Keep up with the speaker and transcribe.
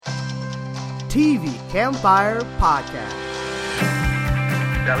TV Campfire Podcast.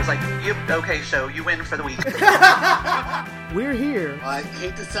 I was like, yep, okay, so you win for the week. We're here. I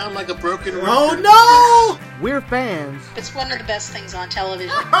hate to sound like a broken record. Oh no! We're fans. It's one of the best things on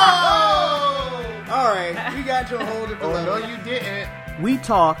television. Oh! Alright, we got to hold it below. No, you didn't. We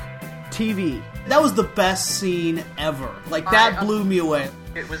talk TV. That was the best scene ever. Like, that blew me away.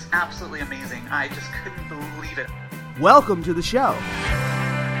 It was absolutely amazing. I just couldn't believe it. Welcome to the show.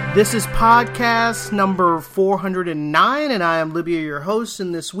 This is podcast number 409, and I am Libya, your host,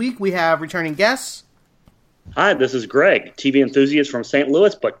 and this week we have returning guests. Hi, this is Greg, TV enthusiast from St.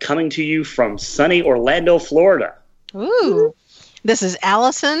 Louis, but coming to you from sunny Orlando, Florida. Ooh. This is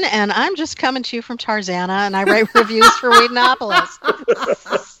Allison, and I'm just coming to you from Tarzana, and I write reviews for Whedonopolis.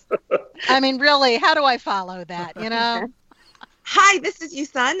 I mean, really, how do I follow that, you know? Hi, this is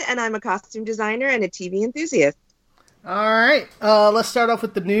Yusun, and I'm a costume designer and a TV enthusiast. All right, let's start off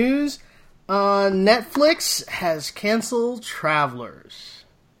with the news. Netflix has canceled Travelers.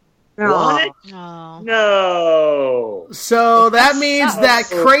 What? Oh. No. So that means that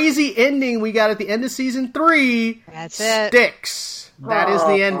crazy ending we got at the end of season 3 sticks. That is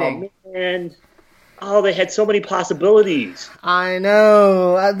the ending. Man. Oh, they had so many possibilities. I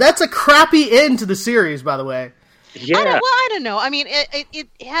know. That's a crappy end to the series, by the way. Yeah. I don't know. I mean, it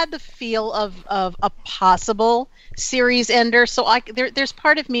had the feel of a possible series ender, so there's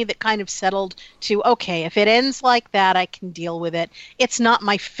part of me that kind of settled to, okay, if it ends like that, I can deal with it. It's not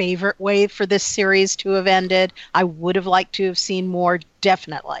my favorite way for this series to have ended. I would have liked to have seen more,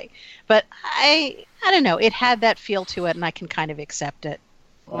 definitely. But I don't know. It had that feel to it, and I can kind of accept it.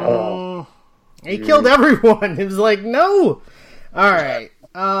 He killed everyone. It was like, no. All right.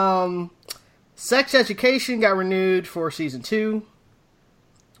 Sex Education got renewed for season 2.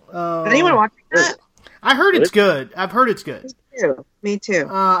 Is anyone watching that? I heard it's good. I've heard it's good. Me too.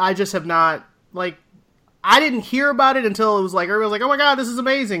 I just have not, I didn't hear about it until it was like, everybody was like, oh my god, this is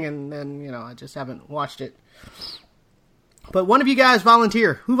amazing. And then, I just haven't watched it. But one of you guys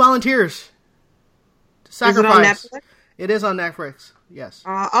volunteer. Who volunteers to sacrifice? Is it on Netflix? It is on Netflix, yes.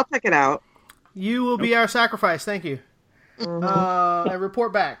 I'll check it out. You will be our sacrifice, thank you. And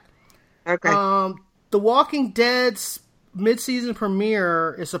report back. Okay. The Walking Dead's mid-season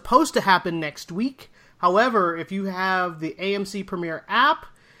premiere is supposed to happen next week. However, if you have the AMC Premiere app,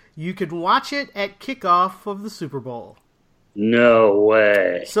 you can watch it at kickoff of the Super Bowl. No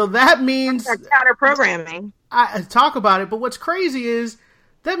way. So that means... counter programming. I talk about it, but what's crazy is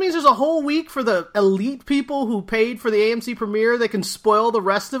that means there's a whole week for the elite people who paid for the AMC Premiere that can spoil the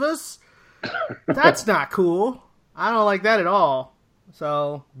rest of us. That's not cool. I don't like that at all.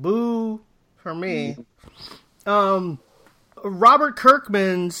 So, boo for me. Robert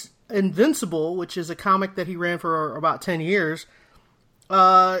Kirkman's Invincible, which is a comic that he ran for about 10 years,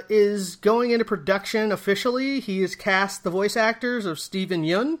 is going into production officially. He has cast the voice actors of Steven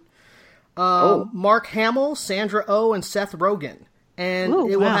Yeun, Mark Hamill, Sandra Oh, and Seth Rogen. And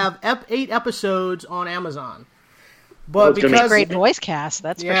it will have 8 episodes on Amazon. But because it's a great voice cast,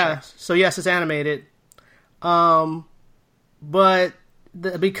 that's for sure. So yes, it's animated. But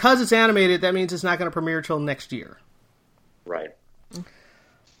because it's animated, that means it's not going to premiere till next year. Right.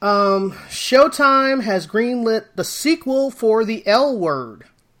 Showtime has greenlit the sequel for The L Word.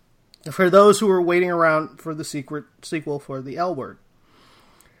 For those who are waiting around for the sequel for The L Word.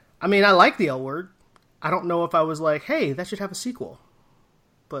 I mean, I like The L Word. I don't know if I was like, hey, that should have a sequel.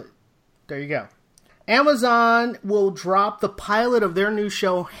 But there you go. Amazon will drop the pilot of their new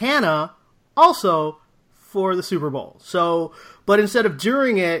show, Hannah, also for the Super Bowl. But instead of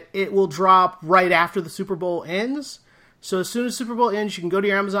during it, it will drop right after the Super Bowl ends. So as soon as Super Bowl ends, you can go to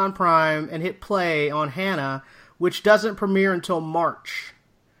your Amazon Prime and hit play on Hannah, which doesn't premiere until March.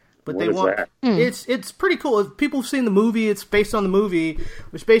 But what is that? It's pretty cool. If people have seen the movie, it's based on the movie,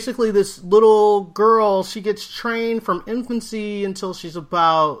 which basically this little girl, she gets trained from infancy until she's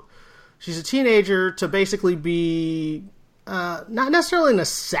a teenager to basically be not necessarily an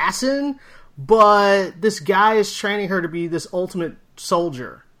assassin, but this guy is training her to be this ultimate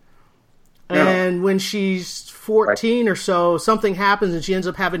soldier. Yeah. And when she's 14 or so, something happens and she ends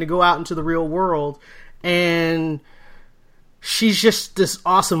up having to go out into the real world, and she's just this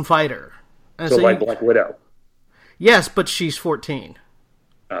awesome fighter. And so like Black Widow? Yes, but she's 14.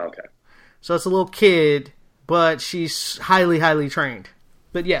 Oh, okay. So it's a little kid, but she's highly, highly trained.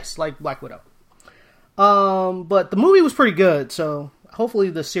 But yes, like Black Widow. But the movie was pretty good, so hopefully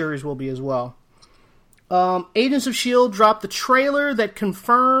the series will be as well. Agents of S.H.I.E.L.D. dropped the trailer that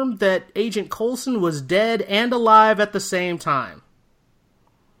confirmed that Agent Coulson was dead and alive at the same time.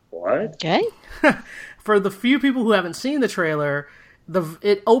 What? Okay. For the few people who haven't seen the trailer,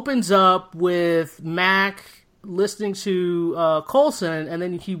 it opens up with Mac listening to Coulson, and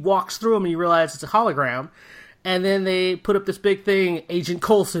then he walks through him and you realize it's a hologram. And then they put up this big thing, Agent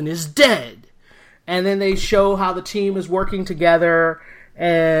Coulson is dead. And then they show how the team is working together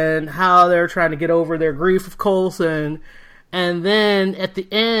and how they're trying to get over their grief of Coulson. And then at the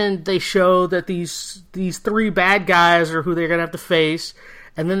end, they show that these three bad guys are who they're going to have to face.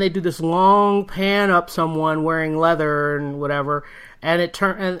 And then they do this long pan up someone wearing leather and whatever. And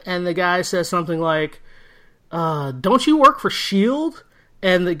and the guy says something like, don't you work for S.H.I.E.L.D.?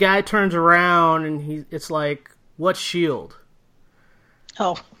 And the guy turns around and it's like, what S.H.I.E.L.D.?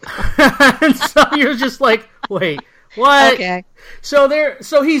 Oh. And so you're just like, wait, what? Okay. So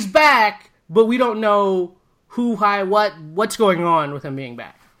he's back, but we don't know what's going on with him being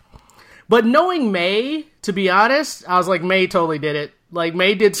back. But knowing May, to be honest, I was like, May totally did it. Like,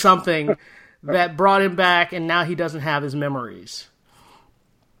 May did something that brought him back, and now he doesn't have his memories.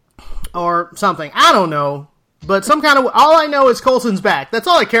 Or something. I don't know. But all I know is Coulson's back. That's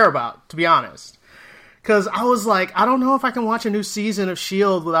all I care about, to be honest. Because I was like, I don't know if I can watch a new season of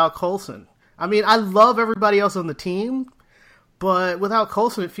S.H.I.E.L.D. without Coulson. I mean, I love everybody else on the team, but without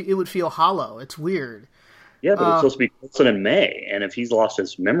Coulson, it would feel hollow. It's weird. Yeah, but it's supposed to be Coulson and May, and if he's lost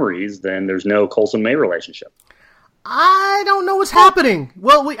his memories, then there's no Coulson-May relationship. I don't know what's happening.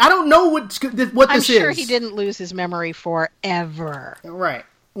 Well, I don't know what this is. I'm sure he didn't lose his memory forever. Right.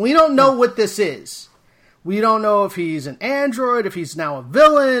 We don't know what this is. We don't know if he's an android, if he's now a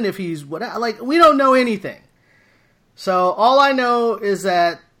villain, if he's whatever. Like, we don't know anything. So all I know is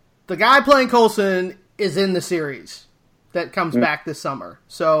that the guy playing Coulson is in the series that comes back this summer.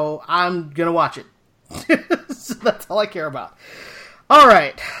 So I'm going to watch it. So that's all I care about. All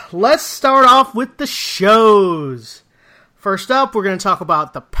right. Let's start off with the shows. First up, we're going to talk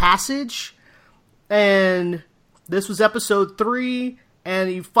about The Passage. And this was episode 3.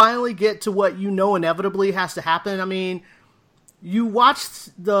 And you finally get to what you know inevitably has to happen. I mean, you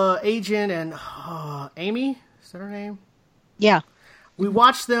watched the agent and Amy, is that her name? Yeah. We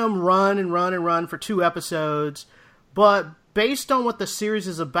watched them run and run and run for 2 episodes, but based on what the series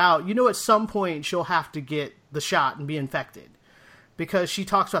is about, you know at some point she'll have to get the shot and be infected. Because she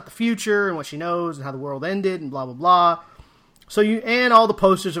talks about the future and what she knows and how the world ended and blah, blah, blah. And all the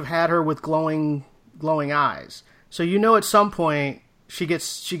posters have had her with glowing eyes. So you know at some point she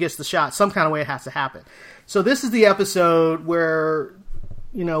gets the shot. Some kind of way it has to happen. So this is the episode where,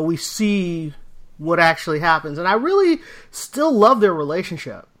 we see what actually happens. And I really still love their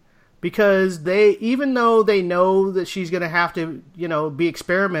relationship. Because even though they know that she's going to have to, be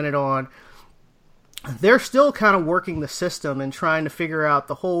experimented on, they're still kind of working the system and trying to figure out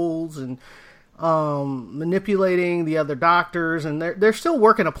the holes and manipulating the other doctors. And they're still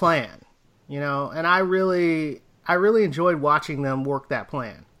working a plan, and I really enjoyed watching them work that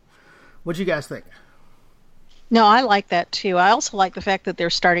plan. What do you guys think? No, I like that too. I also like the fact that they're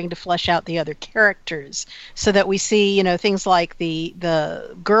starting to flesh out the other characters so that we see, things like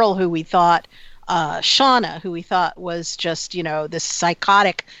the girl who we thought, Shauna, who we thought was just, this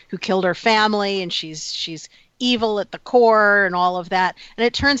psychotic who killed her family and she's evil at the core and all of that. And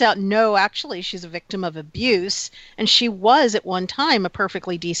it turns out, no, actually she's a victim of abuse. And she was at one time a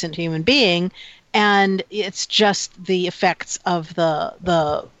perfectly decent human being. And it's just the effects of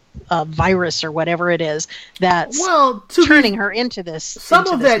the virus or whatever it is that's turning her into this. Some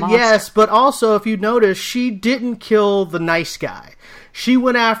of that, monster. Yes, but also if you notice, she didn't kill the nice guy. She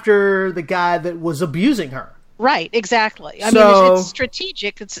went after the guy that was abusing her. Right, exactly. I mean, it's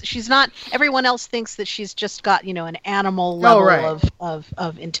strategic. She's not. Everyone else thinks that she's just got an animal level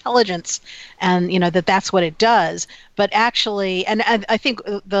of intelligence, and that's what it does. But actually, and I think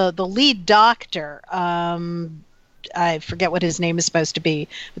the lead doctor, I forget what his name is supposed to be,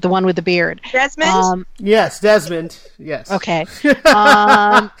 but the one with the beard, Desmond. Yes, Desmond. Yes. Okay. He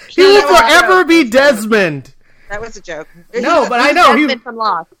will forever be Desmond. That was a joke. No, but I know Desmond from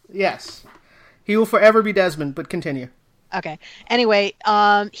Lost. Yes. He will forever be Desmond, but continue. Okay. Anyway,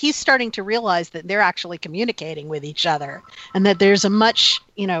 he's starting to realize that they're actually communicating with each other, and that there's a much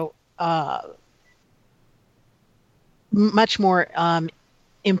more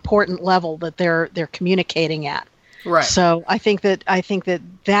important level that they're communicating at. Right. So I think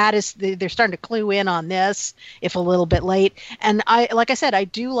that is they're starting to clue in on this, if a little bit late. And like I said, I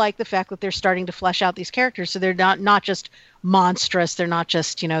do like the fact that they're starting to flesh out these characters, so they're not just monstrous. They're not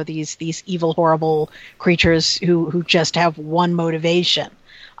just these evil, horrible creatures who just have one motivation.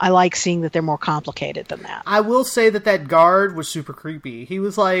 I like seeing that they're more complicated than that. I will say that guard was super creepy. He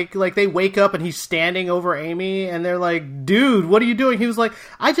was like they wake up and he's standing over Amy and they're like, dude, what are you doing? He was like,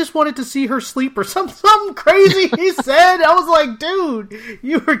 I just wanted to see her sleep or something crazy he said. I was like, dude,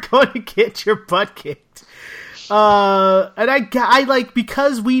 you were going to get your butt kicked. And I like,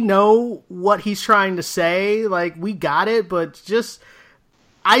 because we know what he's trying to say, like, we got it, but just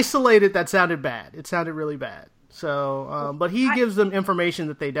isolated, that sounded bad. It sounded really bad. So, but he gives them information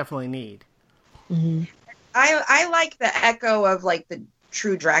that they definitely need. Mm-hmm. I like the echo of like the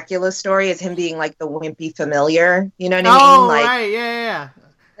true Dracula story as him being like the wimpy familiar. You know what I mean? Like, right, yeah. You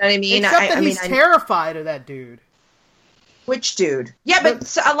know what I mean? Except that he's terrified of that dude. Which dude? Yeah, but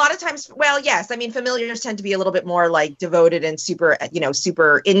so a lot of times, well, yes. I mean, familiars tend to be a little bit more like devoted and super,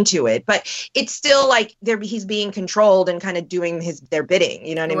 super into it. But it's still like he's being controlled and kind of doing their bidding.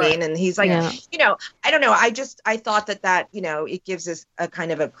 You know what I mean? And he's like, I don't know. I thought that it gives us a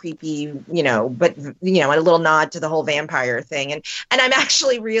kind of a creepy, but a little nod to the whole vampire thing. And I'm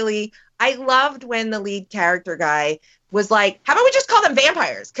actually I loved when the lead character guy was like, how about we just call them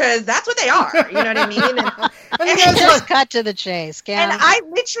vampires? Because that's what they are. You know what I mean? And just cut to the chase. And I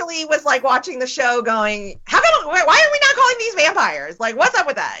literally was like watching the show going, why are we not calling these vampires? Like, what's up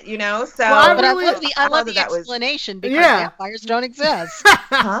with that? So well, but I love the explanation because vampires don't exist.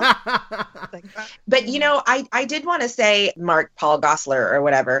 But I did want to say Mark Paul Gosselaar or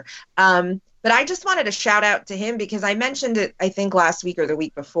whatever. But I just wanted to shout out to him because I mentioned it, I think last week or the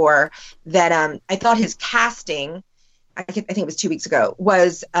week before, that I thought his casting, I think it was 2 weeks ago,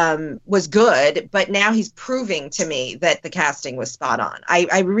 was good, but now he's proving to me that the casting was spot on.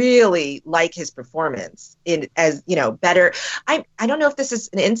 I really like his performance as better. I don't know if this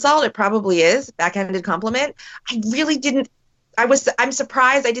is an insult. It probably is, backhanded compliment. I'm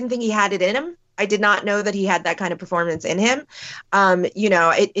surprised. I didn't think he had it in him. I did not know that he had that kind of performance in him.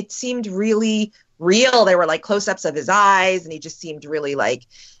 It seemed really real. There were like close-ups of his eyes, and he just seemed really like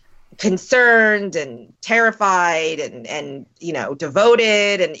concerned and terrified and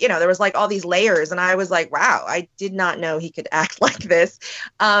devoted, and there was like all these layers, and I was like, wow, I did not know he could act like this.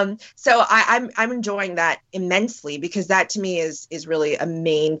 So I'm enjoying that immensely, because that to me is really a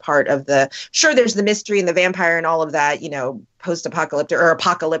main part of there's the mystery and the vampire and all of that, post-apocalyptic or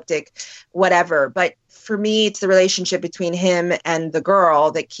apocalyptic whatever, but for me it's the relationship between him and the girl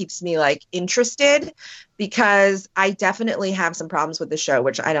that keeps me like interested, because I definitely have some problems with the show,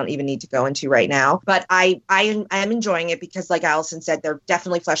 which I don't even need to go into right now. But I am enjoying it because, like Allison said, they're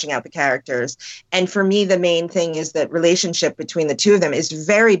definitely fleshing out the characters. And for me, the main thing is that relationship between the two of them is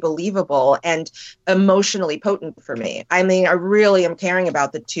very believable and emotionally potent for me. I mean, I really am caring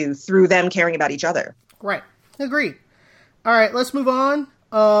about the two through them caring about each other. Right. Agreed. All right, let's move on.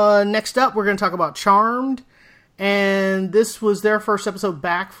 Next up, we're going to talk about Charmed. And this was their first episode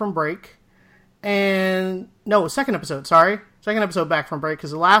back from break. And no, second episode back from break,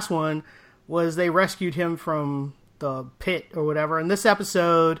 because the last one was they rescued him from the pit or whatever. In this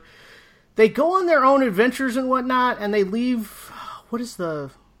episode, they go on their own adventures and whatnot, and they leave. What is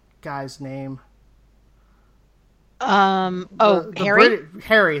the guy's name? Harry.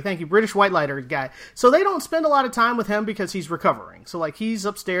 Harry, thank you, British whitelighter guy. So they don't spend a lot of time with him because he's recovering. So like he's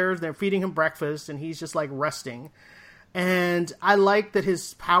upstairs, they're feeding him breakfast, and he's just like resting. And I like that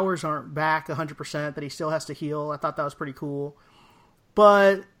his powers aren't back 100%, that he still has to heal. I thought that was pretty cool.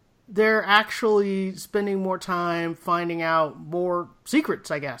 But they're actually spending more time finding out more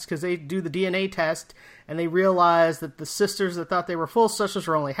secrets, I guess, because they do the DNA test, and they realize that the sisters that thought they were full sisters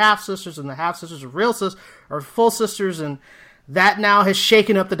are only half sisters, and the half sisters are are full sisters, and that now has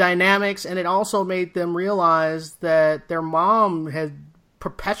shaken up the dynamics, and it also made them realize that their mom had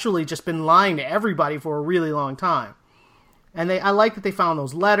perpetually just been lying to everybody for a really long time. And I like that they found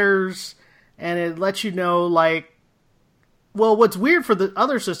those letters, and it lets you know, like, well, what's weird for the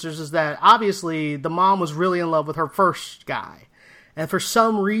other sisters is that obviously the mom was really in love with her first guy. And for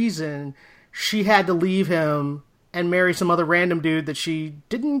some reason, she had to leave him and marry some other random dude that she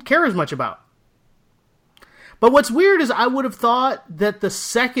didn't care as much about. But what's weird is I would have thought that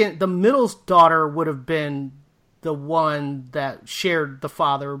the middle daughter would have been the one that shared the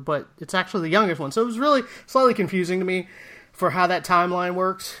father, but it's actually the youngest one. So it was really slightly confusing to me for how that timeline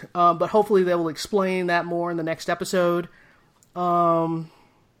works. But hopefully they will explain that more in the next episode. I'm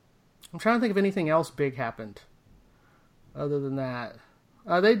trying to think if anything else big happened other than that.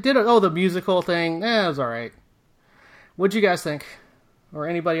 They did the musical thing. It was alright. What'd you guys think? Or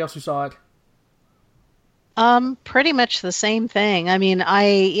anybody else who saw it? Pretty much the same thing. I mean,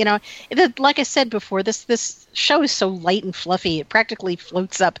 like I said before, this show is so light and fluffy. It practically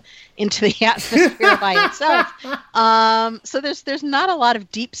floats up into the atmosphere by itself. So there's not a lot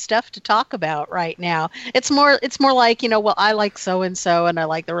of deep stuff to talk about right now. It's more like, well, I like so and so, and I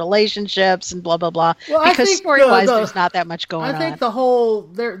like the relationships and blah blah blah. Well, because story wise, there's not that much going on. I think the whole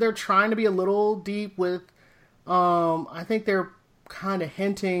they're trying to be a little deep with. I think they're kind of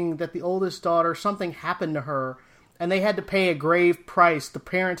hinting that the oldest daughter, something happened to her and they had to pay a grave price. The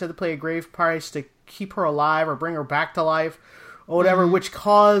parents had to pay a grave price to keep her alive or bring her back to life or whatever, which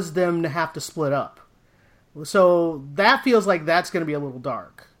caused them to have to split up. So that feels like that's going to be a little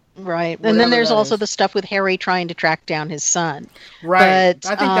dark. Right. And then there's also the stuff with Harry trying to track down his son. Right.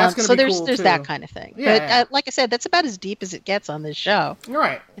 But, I think that's going to be cool, So there's that kind of thing. Yeah, but like I said, that's about as deep as it gets on this show.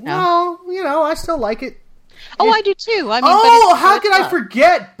 Right. Well, I still like it. Oh, I do too. I mean, how could I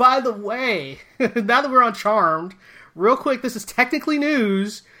forget, by the way, now that we're on Charmed, real quick, this is technically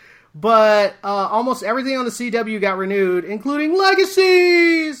news, but almost everything on the CW got renewed, including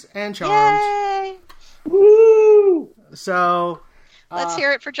Legacies and Charmed. Yay! Woo! So... let's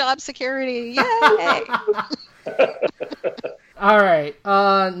hear it for job security. Yay! All right.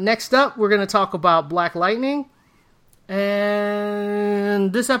 Next up, we're going to talk about Black Lightning.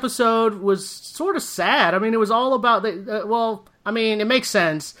 And this episode was sort of sad. I mean, it was all about... it makes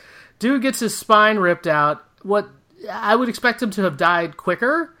sense. Dude gets his spine ripped out. What I would expect him to have died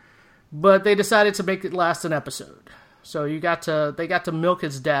quicker, but they decided to make it last an episode. So they got to milk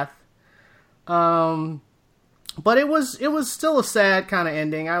his death. But it was still a sad kind of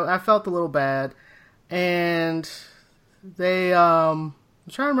ending. I felt a little bad. And they... I'm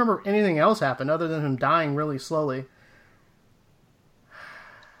trying to remember if anything else happened other than him dying really slowly.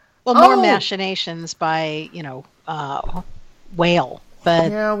 Well, more machinations by, Whale.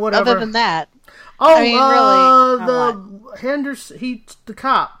 But yeah, whatever. Other than that... Henderson, the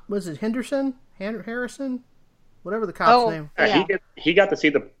cop, was it Henderson? Harrison? Whatever the cop's name. Yeah. He got to see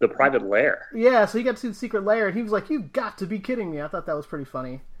the private lair. Yeah, so he got to see the secret lair, and he was like, "You've got to be kidding me." I thought that was pretty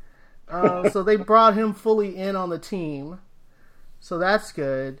funny. So they brought him fully in on the team. So that's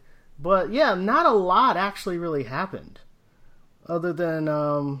good. But yeah, not a lot actually really happened. Other than...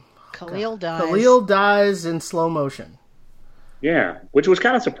 Khalil dies. Khalil dies in slow motion. Yeah, which was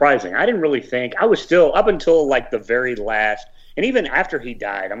kind of surprising. I didn't really think. I was still, up until like the very last, and even after he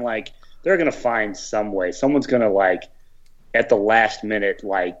died, I'm like, they're going to find some way. Someone's going to, like, at the last minute,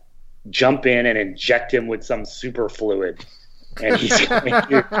 like, jump in and inject him with some super fluid. And he's going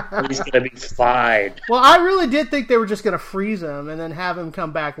to be fine. Well, I really did think they were just going to freeze him and then have him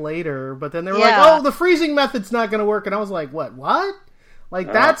come back later. But then they were like, oh, the freezing method's not going to work. And I was like, what?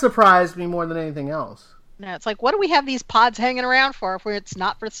 Like, that surprised me more than anything else. No, it's like, what do we have these pods hanging around for if it's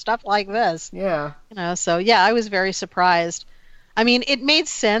not for stuff like this? Yeah. So, yeah, I was very surprised. I mean, it made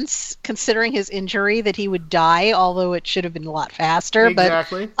sense, considering his injury, that he would die, although it should have been a lot faster.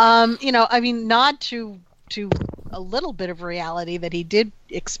 Exactly. But, nod to a little bit of reality that he did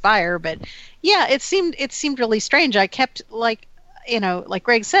expire. But, yeah, it seemed really strange. I kept, like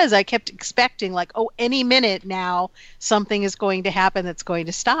Greg says, I kept expecting, like, any minute now something is going to happen that's going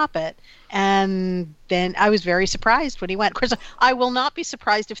to stop it. And then I was very surprised when he went. Of course, I will not be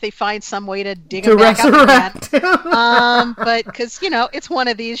surprised if they find some way to dig him back up again. But because, it's one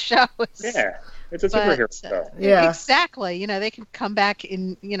of these shows. Yeah, it's a superhero show. Yeah, exactly. They can come back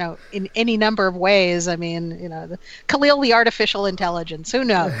in any number of ways. I mean, Khalil, the artificial intelligence. Who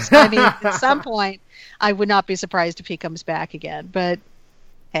knows? I mean, at some point, I would not be surprised if he comes back again. But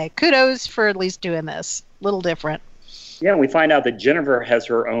hey, kudos for at least doing this. Little different. Yeah, we find out that Jennifer has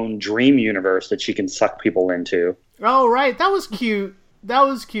her own dream universe that she can suck people into. Oh, right. That was cute. That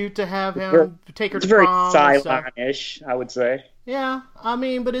was cute to have him take her to prom. It's very Cylon-ish, I would say. Yeah, I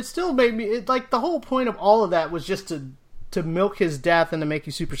mean, but it still made me... the whole point of all of that was just to milk his death and to make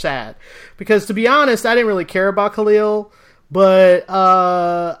you super sad. Because, to be honest, I didn't really care about Khalil, but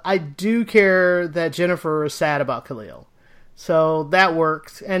I do care that Jennifer is sad about Khalil. So that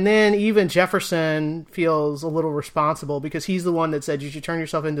worked. And then even Jefferson feels a little responsible because he's the one that said you should turn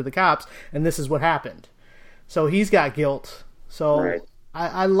yourself into the cops, and this is what happened. So he's got guilt. So right.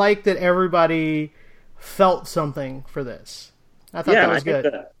 I like that everybody felt something for this. I thought that was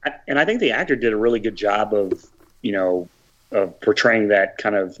good. I think the actor did a really good job of portraying that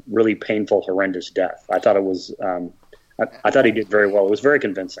kind of really painful, horrendous death. I thought it was... I thought he did very well. It was very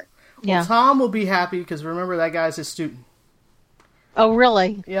convincing. Yeah. Well, Tom will be happy because remember, that guy's his student. Oh,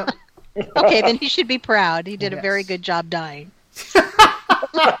 really? Yep. Okay, then he should be proud. He did a very good job dying.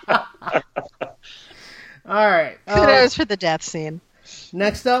 All right. Kudos for the death scene.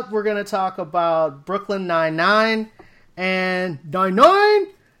 Next up, we're going to talk about Brooklyn Nine-Nine and Nine-Nine.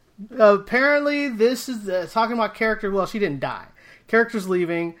 Apparently, this is talking about character. Well, she didn't die. Character's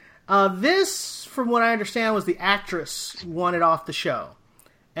leaving. This, from what I understand, was the actress wanted off the show.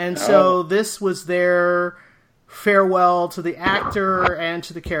 And so this was their farewell to the actor and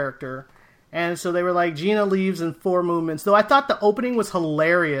to the character. And so they were like, Gina leaves in 4 movements. Though I thought the opening was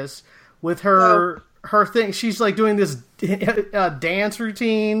hilarious with her thing. She's like doing this dance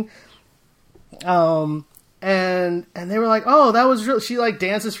routine. And they were like, oh, that was really... She like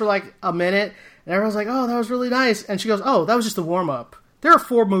dances for like a minute. And everyone's like, oh, that was really nice. And she goes, oh, that was just a warm-up. There are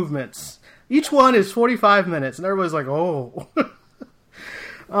 4 movements. Each one is 45 minutes. And everybody's like, oh.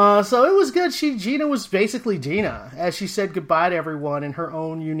 So it was good. Gina was basically Gina, as she said goodbye to everyone in her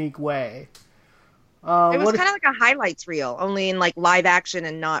own unique way. It was kind of like a highlights reel, only in like live action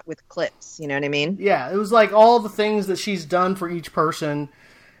and not with clips. You know what I mean? Yeah, it was like all the things that she's done for each person.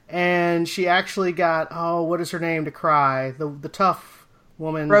 And she actually got, what is her name to cry? The tough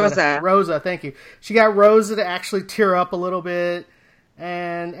woman. Rosa, thank you. She got Rosa to actually tear up a little bit.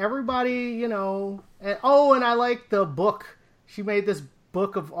 And everybody, and I like the book. She made this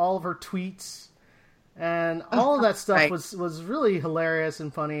book of all of her tweets. And all of that stuff was really hilarious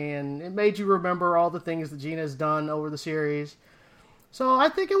and funny. And it made you remember all the things that Gina's done over the series. So I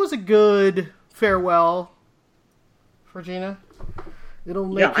think it was a good farewell for Gina. It'll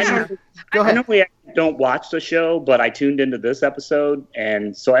make I normally don't watch the show, but I tuned into this episode,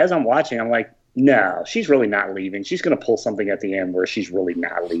 and so as I'm watching, I'm like, no, she's really not leaving. She's going to pull something at the end where she's really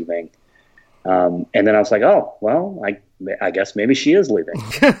not leaving. And then I was like, oh, well, I guess maybe she is leaving.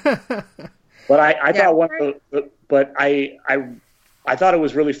 But I thought it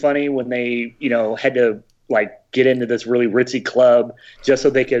was really funny when they, had to like get into this really ritzy club just so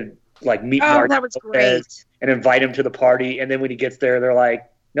they could like meet Mark. That was great. And invite him to the party, and then when he gets there, they're like,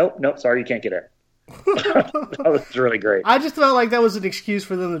 nope, sorry, you can't get in. That was really great. I just felt like that was an excuse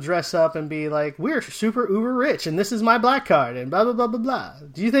for them to dress up and be like, we're super uber rich, and this is my black card, and blah, blah, blah, blah, blah.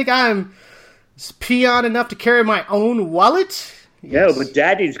 Do you think I'm peon enough to carry my own wallet? Yes. No, but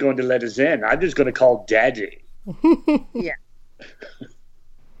Daddy's going to let us in. I'm just going to call Daddy. Yeah.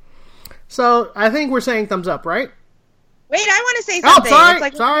 So, I think we're saying thumbs up, right? Wait, I want to say something. Oh,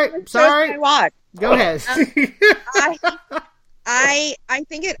 sorry. Sorry. I watch. Go ahead. I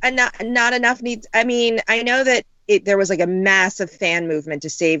think it not enough needs. I mean, I know that there was like a massive fan movement to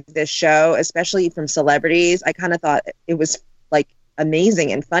save this show, especially from celebrities. I kind of thought it was like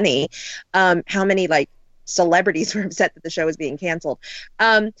amazing and funny. How many like celebrities were upset that the show was being canceled.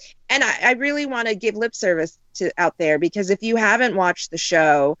 And I really want to give lip service to out there, because if you haven't watched the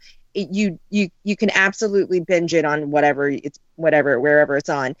show, you can absolutely binge it on wherever it's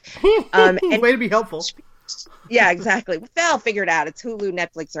on. And way to be helpful. Yeah, exactly. They'll figure it out. It's Hulu,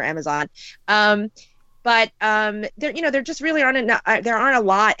 Netflix, or Amazon. But there just really aren't a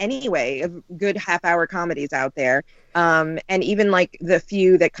lot anyway of good half-hour comedies out there. And even like the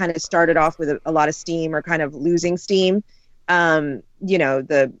few that kind of started off with a lot of steam are kind of losing steam. I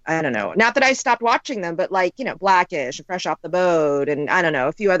don't know, not that I stopped watching them, but like, Blackish, Fresh Off the Boat, and I don't know,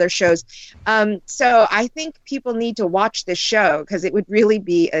 a few other shows. So I think people need to watch this show, because it would really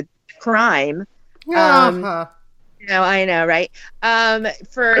be a crime. I know, right?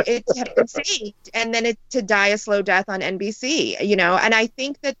 For it to have been saved and then it to die a slow death on NBC, and I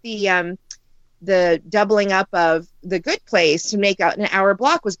think that the doubling up of The Good Place to make out an hour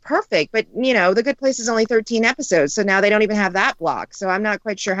block was perfect. But, The Good Place is only 13 episodes, so now they don't even have that block. So I'm not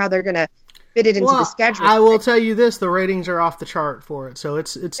quite sure how they're going to fit it into the schedule. I will tell you this, the ratings are off the chart for it. So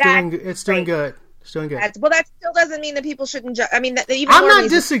it's doing good. It's doing good. That still doesn't mean that people shouldn't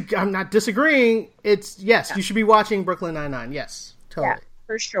I'm not disagreeing. You should be watching Brooklyn Nine-Nine. Yes, totally. Yeah,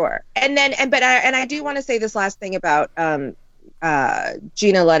 for sure. And I do want to say this last thing about Gina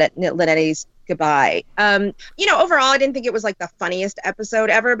Linetti's goodbye. Overall, I didn't think it was like the funniest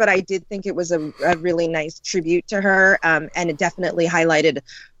episode ever, but I did think it was a really nice tribute to her, and it definitely highlighted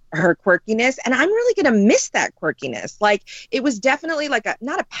her quirkiness, and I'm really going to miss that quirkiness. Like, it was definitely like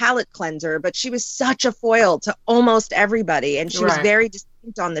not a palate cleanser, but she was such a foil to almost everybody, and she was very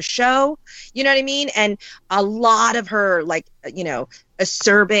distinct on the show, you know what I mean? And a lot of her, like,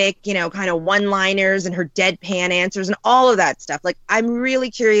 acerbic, kind of one-liners and her deadpan answers and all of that stuff. Like, I'm really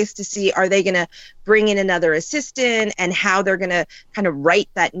curious to see, are they going to bring in another assistant, and how they're going to kind of write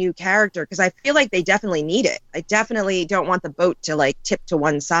that new character? Because I feel like they definitely need it. I definitely don't want the boat to like tip to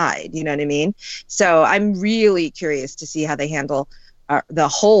one side, you know what I mean? So I'm really curious to see how they handle the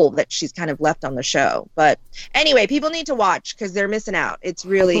hole that she's kind of left on the show. But anyway, people need to watch, because they're missing out. It's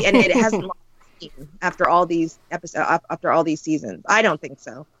really, and it hasn't team after all these episodes, after all these seasons. I don't think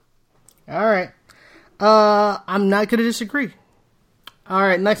so. All right. I'm not going to disagree. All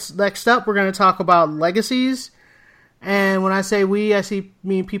right, next up, we're going to talk about legacies. And when I say we, I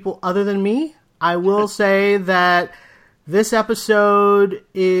mean people other than me. I will say that this episode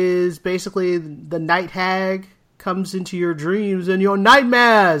is basically the night hag comes into your dreams and your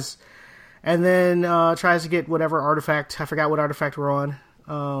nightmares, and then tries to get whatever artifact. I forgot what artifact we're on.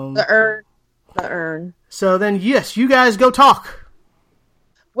 The urn. The urn. So then, yes, you guys go talk.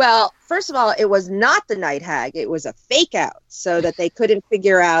 Well, first of all, it was not the night hag. It was a fake out so that they couldn't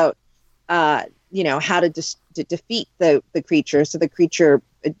figure out, how to defeat the creature. So the creature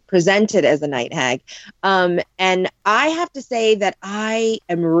presented as a night hag. And I have to say that I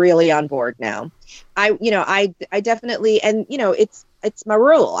am really on board now. I definitely, and it's my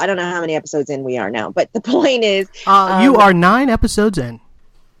rule. I don't know how many episodes in we are now, but the point is, you are 9 episodes in.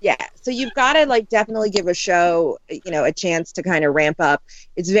 Yeah. So you've got to definitely give a show, a chance to kind of ramp up.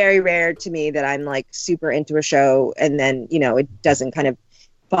 It's very rare to me that I'm super into a show and then, it doesn't kind of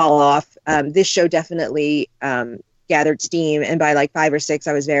fall off. This show definitely, gathered steam, and by 5 or 6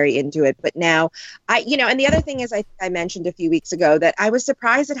 I was very into it. But now and the other thing is I mentioned a few weeks ago that I was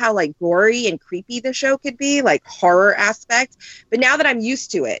surprised at how gory and creepy the show could be, horror aspect, but now that I'm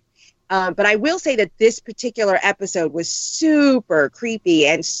used to it, but I will say that this particular episode was super creepy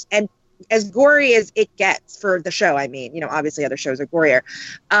and as gory as it gets for the show. I mean, obviously other shows are gorier,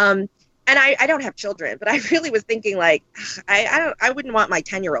 and I don't have children, but I really was thinking I wouldn't want my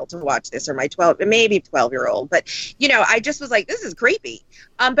 10-year-old to watch this, or my 12-year-old. But, I just was this is creepy.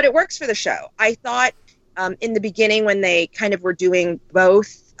 But it works for the show. I thought in the beginning when they kind of were doing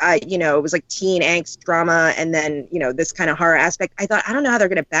both, it was teen angst drama and then, this kind of horror aspect. I thought, I don't know how they're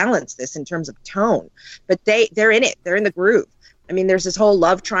going to balance this in terms of tone, but they're in it. They're in the groove. I mean, there's this whole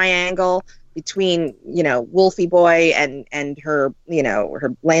love triangle between, Wolfie Boy and her,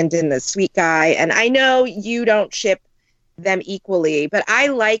 her Landon, the sweet guy. And I know you don't ship them equally, but I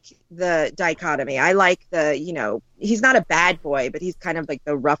like the dichotomy. I like he's not a bad boy, but he's kind of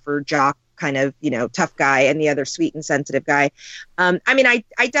the rougher jock kind of, tough guy, and the other sweet and sensitive guy.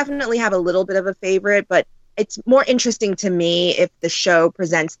 I definitely have a little bit of a favorite, but it's more interesting to me if the show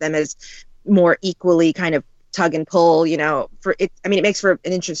presents them as more equally kind of tug and pull, it makes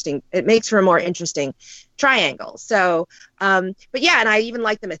for a more interesting triangle. So, but yeah, and I even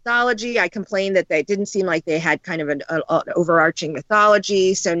like the mythology. I complained that they didn't seem like they had kind of an overarching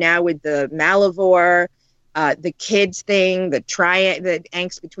mythology. So now with the Malivore, the kids thing, the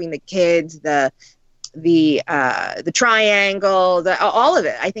angst between the kids, the triangle, all of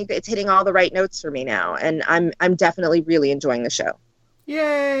it, I think that it's hitting all the right notes for me now, and I'm definitely really enjoying the show.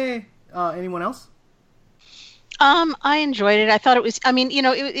 Yay! Anyone else? I enjoyed it. I thought it was,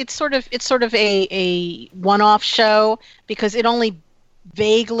 it's sort of a one-off show because it only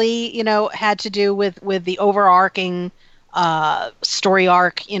vaguely, had to do with the overarching story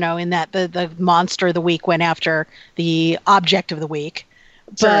arc, in that the monster of the week went after the object of the week.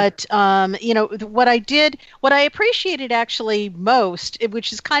 Sure. But, what I appreciated actually most,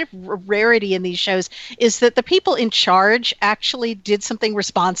 which is kind of a rarity in these shows, is that the people in charge actually did something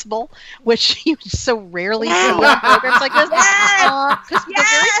responsible, which you so rarely see in programs like this. Because the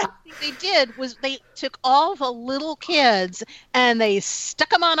very first thing they did was they took all the little kids and they stuck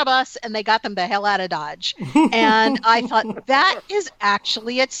them on a bus and they got them the hell out of Dodge. And I thought that is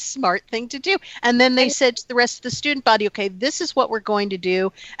actually a smart thing to do. And then they said to the rest of the student body, okay, this is what we're going to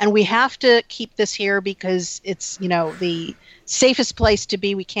do. And we have to keep this here because it's, the safest place to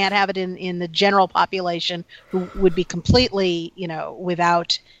be. We can't have it in the general population who would be completely,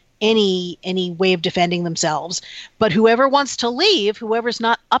 without any way of defending themselves. But whoever wants to leave, whoever's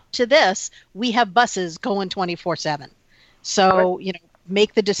not up to this, we have buses going 24/7. So,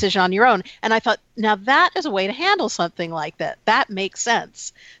 make the decision on your own. And I thought, now that is a way to handle something like that. That makes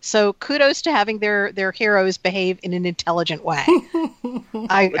sense. So kudos to having their heroes behave in an intelligent way.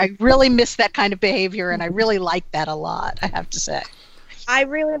 I really miss that kind of behavior, and I really like that a lot, I have to say. I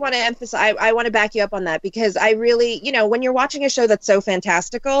really want to emphasize, I want to back you up on that, because I really, when you're watching a show that's so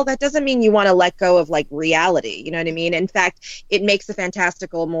fantastical, that doesn't mean you want to let go of reality. You know what I mean? In fact, it makes the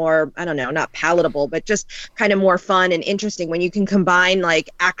fantastical more, I don't know, not palatable, but just kind of more fun and interesting when you can combine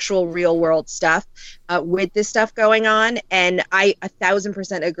actual real world stuff with this stuff going on. And I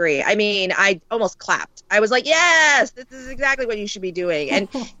 1,000% agree. I mean, I almost clapped. I was like, yes, this is exactly what you should be doing. And,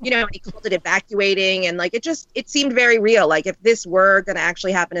 he called it evacuating, and it seemed very real. If this were going to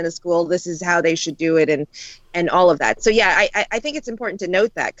actually happen in a school, this is how they should do it, and all of that. So yeah, I think it's important to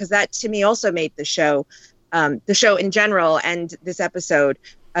note that, because that to me also made the show in general and this episode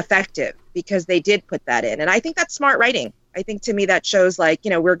effective. because they did put that in. And I think that's smart writing. I think to me that shows like,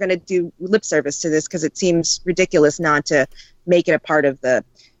 we're going to do lip service to this because it seems ridiculous not to make it a part of the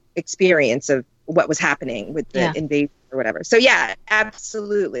experience of what was happening with the invasion or whatever. So yeah,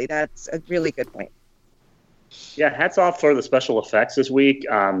 absolutely. That's a really good point. Yeah, hats off for the special effects this week.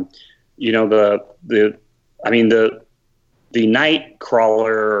 The night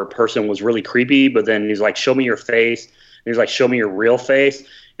crawler person was really creepy, but then he's like, show me your face. And he's like, show me your real face.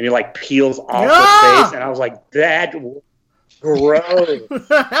 And he like peels off the face. And I was like, that was gross.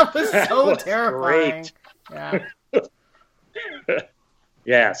 That was so terrifying. Great.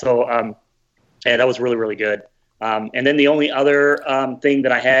 Yeah. So, that was really, really good. And then the only other thing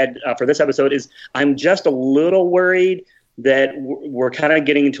that I had for this episode is I'm just a little worried that we're kind of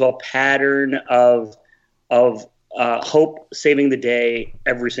getting into a pattern of Hope saving the day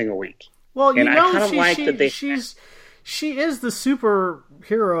every single week. Well, and I kind of like that she is the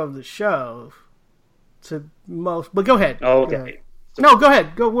superhero of the show to most. But go ahead. Oh, okay. No, go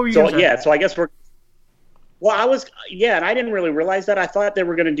ahead. Go. What were you? So yeah. So I guess we're. Well, and I didn't really realize that. I thought they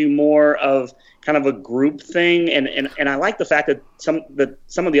were going to do more of kind of a group thing, and I like the fact that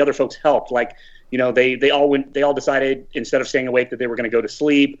some of the other folks helped. Like, they all decided instead of staying awake that they were going to go to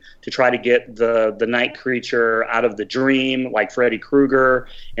sleep to try to get the night creature out of the dream, like Freddy Krueger,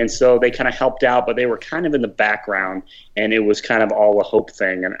 and so they kind of helped out, but they were kind of in the background, and it was kind of all a Hope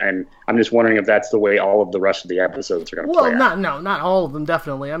thing, and I'm just wondering if that's the way all of the rest of the episodes are going to play out. Not all of them,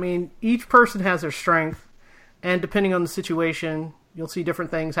 definitely. I mean, each person has their strength. And depending on the situation, you'll see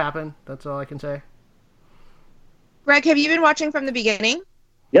different things happen. That's all I can say. Greg, have you been watching from the beginning?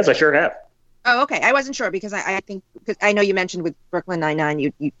 Yes, I sure have. Oh, okay. I wasn't sure because I think because I know you mentioned with Brooklyn Nine-Nine,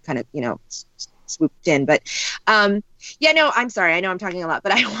 you kind of swooped in, but I'm sorry. I know I'm talking a lot,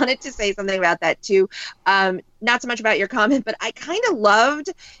 but I wanted to say something about that too. Not so much about your comment, but I kind of loved.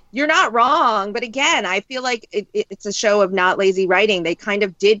 You're not wrong, but again, I feel like it's a show of not lazy writing. They kind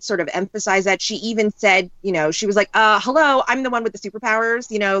of did sort of emphasize that. She even said, she was like, "Hello, I'm the one with the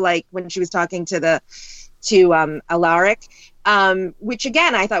superpowers." Like when she was talking to Alaric. Which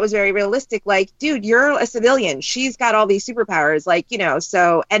again, I thought was very realistic. Like, dude, you're a civilian. She's got all these superpowers. Like,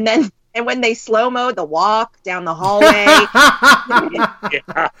 so, and when they slow-mo the walk down the hallway,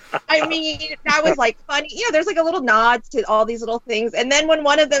 I mean, that was like funny. There's like a little nods to all these little things. And then when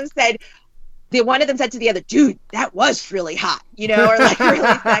one of them said to the other, dude, that was really hot, or like really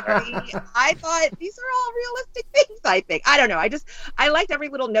sexy. I thought these are all realistic things, I think. I don't know. I liked every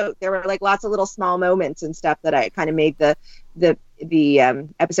little note. There were like lots of little small moments and stuff that I kind of made the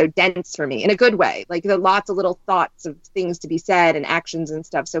episode dense for me in a good way. Like the lots of little thoughts of things to be said and actions and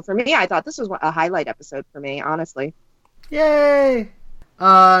stuff. So for me, I thought this was a highlight episode for me, honestly. Yay!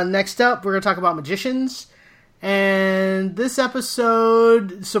 Next up, we're going to talk about magicians. And this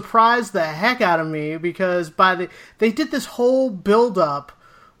episode surprised the heck out of me because they did this whole build-up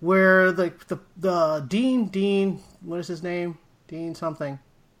where the Dean, what is his name? Dean something.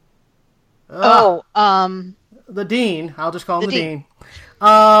 The Dean. I'll just call him the Dean.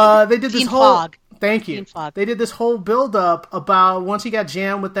 They did this whole... Fogg. Thank you. They did this whole build-up about once he got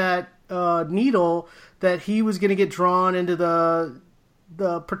jammed with that needle that he was going to get drawn into the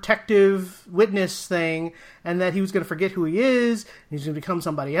protective witness thing, and that he was going to forget who he is, and he's going to become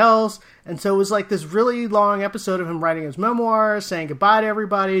somebody else. And so it was like this really long episode of him writing his memoirs, saying goodbye to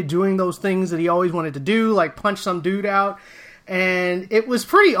everybody, doing those things that he always wanted to do, like punch some dude out. And it was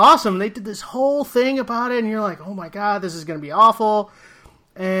pretty awesome. They did this whole thing about it, and you're like, oh my god, this is going to be awful.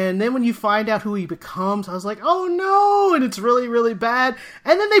 And then when you find out who he becomes, I was like, oh no, and it's really, really bad.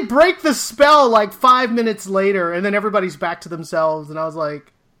 And then they break the spell like 5 minutes later, and then everybody's back to themselves, and I was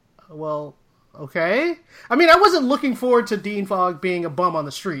like, well, okay. I mean, I wasn't looking forward to Dean Fogg being a bum on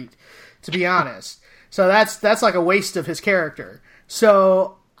the street, to be honest. So that's like a waste of his character.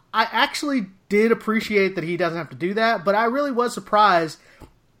 So I actually did appreciate that he doesn't have to do that, but I really was surprised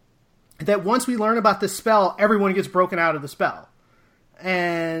that once we learn about this spell, everyone gets broken out of the spell.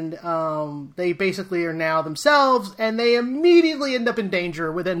 And they basically are now themselves, and they immediately end up in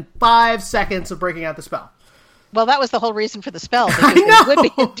danger within 5 seconds of breaking out the spell. Well, that was the whole reason for the spell, because they would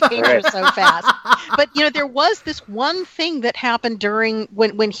be in danger so fast. But, there was this one thing that happened during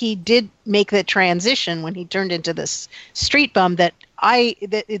when he did make the transition, when he turned into this street bum, that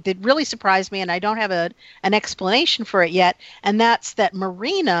really surprised me, and I don't have an explanation for it yet, and that's that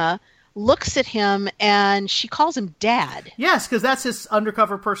Marina looks at him and she calls him Dad. Yes, because that's his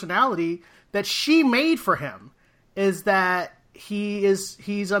undercover personality that she made for him, is that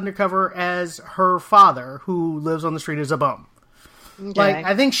he's undercover as her father who lives on the street as a bum. Okay. Like,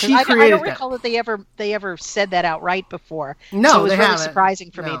 I think she I created don't recall that they ever said that outright before. No, so it was they really haven't.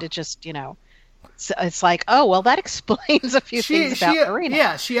 surprising for me to just, so it's like, oh, well, that explains a few things about Marina.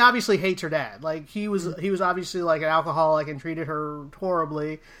 Yeah, she obviously hates her dad. Like, he was obviously like an alcoholic and treated her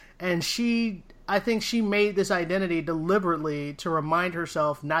horribly. And I think she made this identity deliberately to remind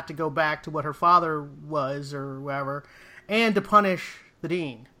herself not to go back to what her father was or whatever, and to punish the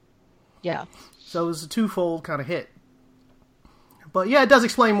dean. Yeah. So it was a twofold kind of hit. But yeah, it does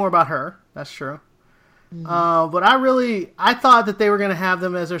explain more about her. That's true. But I thought that they were going to have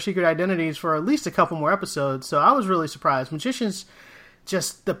them as their secret identities for at least a couple more episodes. So I was really surprised. Magicians,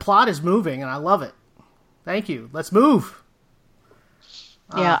 the plot is moving, and I love it. Thank you. Let's move.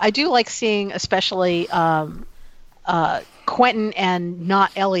 Yeah, I do like seeing, especially Quentin and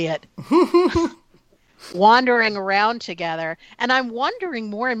not Elliot wandering around together, and I'm wondering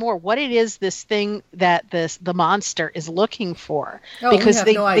more and more what it is this thing that the monster is looking for, because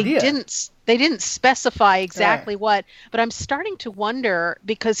they didn't specify exactly what, but I'm starting to wonder,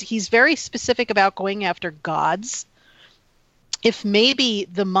 because he's very specific about going after gods, if maybe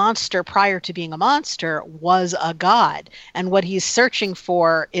the monster prior to being a monster was a god, and what he's searching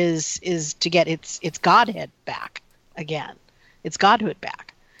for is to get its godhead back again, its godhood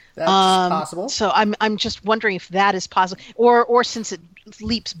back. That's possible. So I'm just wondering if that is possible, or since it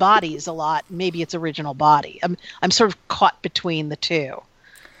leaps bodies a lot, maybe its original body. I'm sort of caught between the two.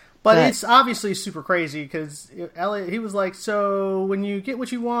 But it's obviously super crazy, because Elliot, he was like, so when you get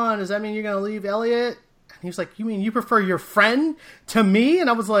what you want, does that mean you're going to leave Elliot? And he was like, you mean you prefer your friend to me? And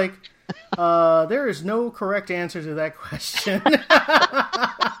I was like, there is no correct answer to that question.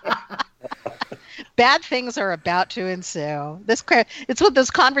 Bad things are about to ensue. It's what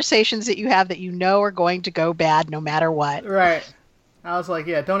those conversations that you have that you know are going to go bad no matter what. Right. I was like,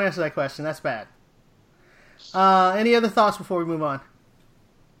 yeah, don't answer that question. That's bad. Any other thoughts before we move on?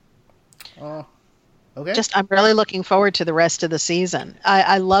 Okay. I'm really looking forward to the rest of the season.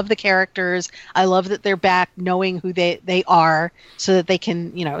 I love the characters. I love that they're back knowing who they are, so that they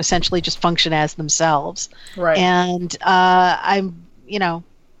can, essentially just function as themselves. Right. And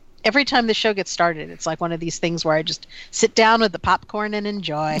every time the show gets started, it's like one of these things where I just sit down with the popcorn and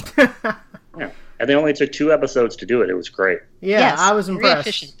enjoy. Yeah. And they only took 2 episodes to do it. It was great. Yeah, yes, I was impressed. Very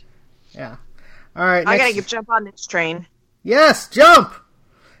efficient. Yeah. All right. I gotta jump on this train. Yes, jump!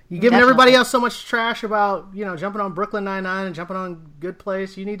 You're giving Definitely. everybody else so much trash about, jumping on Brooklyn Nine-Nine and jumping on Good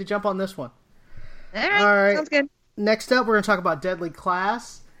Place. You need to jump on this one. All right. Sounds good. Next up, we're going to talk about Deadly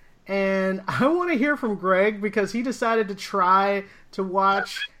Class. And I want to hear from Greg, because he decided to try to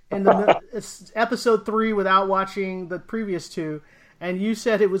watch episode 3 without watching the previous 2. And you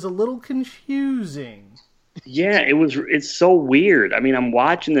said it was a little confusing. Yeah, it's so weird. I mean, I'm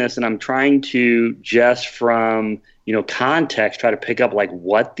watching this and I'm trying to, just from, context, try to pick up like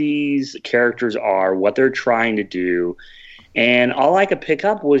what these characters are, what they're trying to do. And all I could pick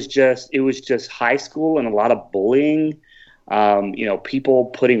up was just high school and a lot of bullying. People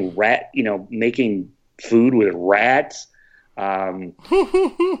putting making food with rats. You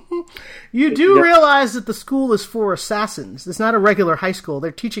do realize that the school is for assassins. It's not a regular high school. They're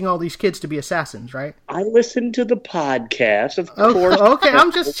teaching all these kids to be assassins, right? I listened to the podcast, of course. Okay,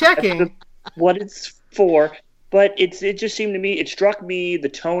 I'm just checking what it's for. But it just seemed to me, it struck me, the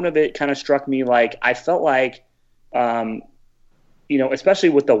tone of it kind of struck me like, I felt like, especially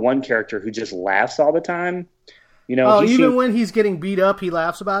with the one character who just laughs all the time. Even when he's getting beat up, he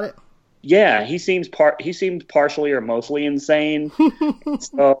laughs about it? Yeah, he seems partially or mostly insane.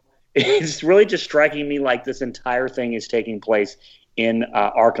 So it's really just striking me like this entire thing is taking place in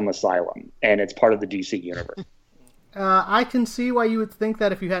Arkham Asylum, and it's part of the DC universe. I can see why you would think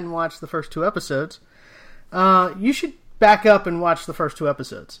that if you hadn't watched the first 2 episodes. You should back up and watch the first 2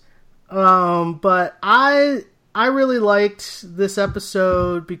 episodes. But I really liked this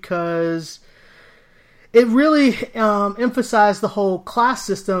episode because it really emphasized the whole class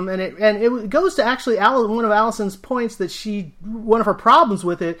system, and it goes to actually one of Allison's points that one of her problems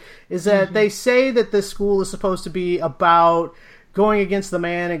with it is that they say that this school is supposed to be about going against the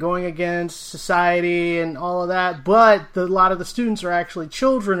man and going against society and all of that, but a lot of the students are actually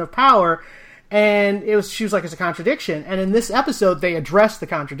children of power. And she was like, it's a contradiction. And in this episode, they addressed the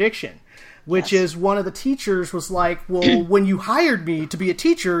contradiction, which is one of the teachers was like, well, when you hired me to be a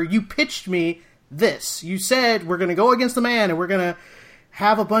teacher, you pitched me this. You said, we're going to go against the man and we're going to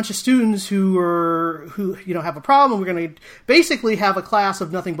have a bunch of students who have a problem. We're going to basically have a class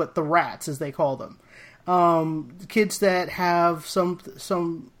of nothing but the rats, as they call them. Kids that have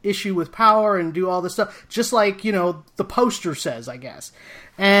some issue with power and do all this stuff, just like, the poster says, I guess.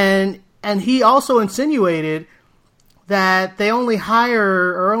 And he also insinuated that they only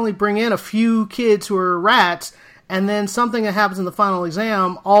hire or only bring in a few kids who are rats, and then something that happens in the final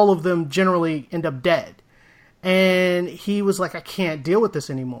exam, all of them generally end up dead. And he was like, I can't deal with this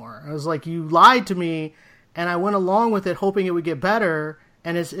anymore. I was like, you lied to me, and I went along with it hoping it would get better,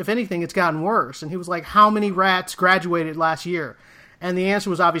 and if anything, it's gotten worse. And he was like, how many rats graduated last year? And the answer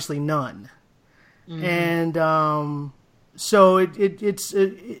was obviously none. Mm-hmm. And so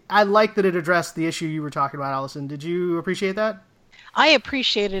I like that it addressed the issue you were talking about, Allison. Did you appreciate that? I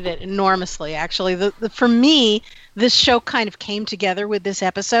appreciated it enormously, actually. For me, this show kind of came together with this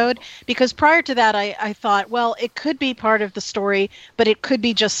episode, because prior to that, I thought, well, it could be part of the story, but it could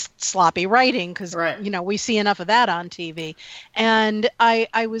be just sloppy writing, because, we see enough of that on TV. And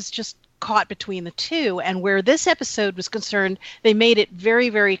I was just caught between the two. And where this episode was concerned, they made it very,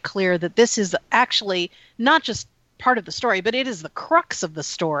 very clear that this is actually not just part of the story, but it is the crux of the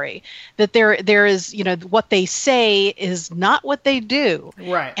story, that there is, what they say is not what they do.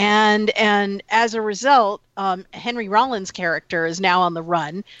 Right. And as a result, Henry Rollins' character is now on the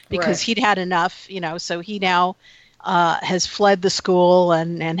run because he'd had enough, so he now has fled the school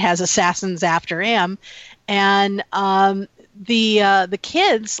and has assassins after him. And the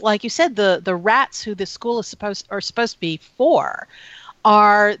kids, like you said, the rats who the school is supposed to be for,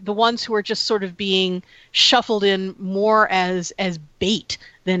 are the ones who are just sort of being shuffled in more as bait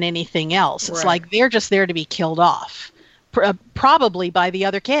than anything else. It's like they're just there to be killed off, probably by the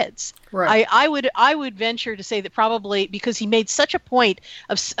other kids. Right. I would venture to say that probably because he made such a point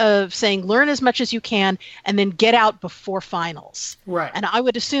of saying learn as much as you can and then get out before finals. Right. And I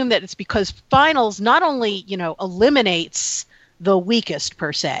would assume that it's because finals not only eliminates the weakest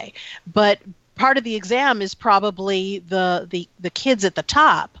per se, but part of the exam is probably the kids at the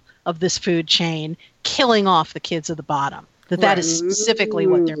top of this food chain killing off the kids at the bottom. That is specifically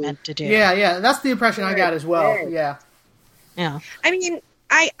what they're meant to do. Yeah. That's the impression I got as well. Yeah. I mean,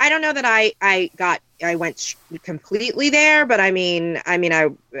 I don't know that I went completely there, but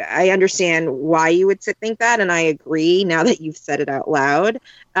I understand why you would think that, and I agree now that you've said it out loud.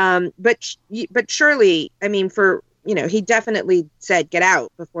 But surely, he definitely said get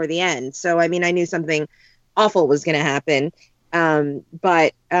out before the end. So, I knew something awful was going to happen.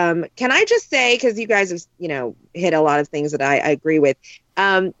 But can I just say, because you guys have, hit a lot of things that I agree with.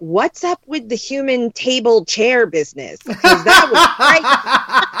 What's up with the human table chair business? Because that was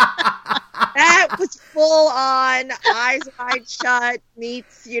that was full on Eyes Wide Shut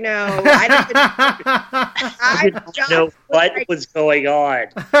meets, I don't know what was going on.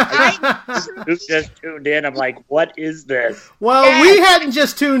 Who just tuned in? I'm like, what is this? Well, we hadn't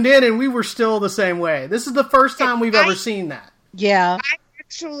just tuned in, and we were still the same way. This is the first time we've ever seen that. Yeah. I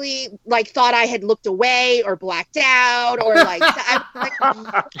actually thought I had looked away or blacked out or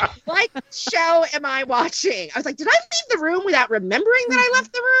what show am I watching? I was like, did I leave the room without remembering that I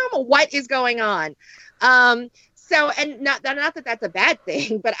left the room? What is going on? So, and not that that's a bad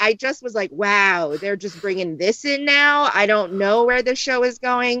thing, but I just was like, wow, they're just bringing this in now. I don't know where the show is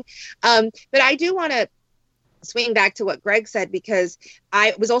going. But I do want to swing back to what Greg said, because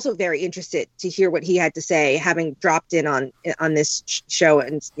I was also very interested to hear what he had to say, having dropped in on this show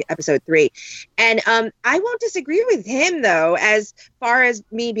in episode 3. And I won't disagree with him, though, as far as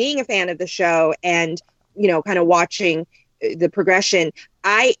me being a fan of the show and, kind of watching the progression.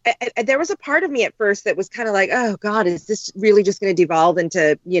 There was a part of me at first that was kind of like, oh God, is this really just going to devolve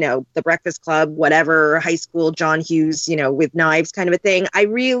into, the Breakfast Club, whatever, high school John Hughes, with knives kind of a thing. I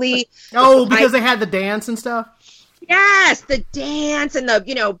really... Oh, because they had the dance and stuff? Yes, the dance and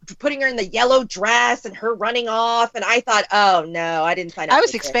the, putting her in the yellow dress and her running off. And I thought, oh no, I didn't sign up. I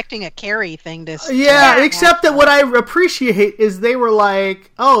was expecting a Carrie thing to except that what I appreciate is they were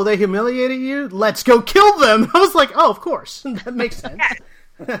like, oh, they humiliated you? Let's go kill them. I was like, oh, of course. That makes sense.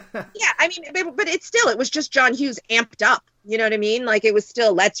 Yeah, but it was just John Hughes amped up. You know what I mean? Like, it was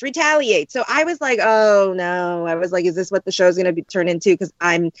still, let's retaliate. So I was like, oh no. I was like, is this what the show's going to turn into? Because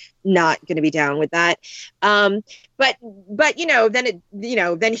I'm not going to be down with that. But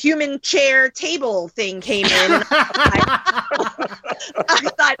then human chair table thing came in. And I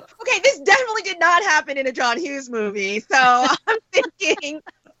thought, okay, this definitely did not happen in a John Hughes movie. So I'm thinking,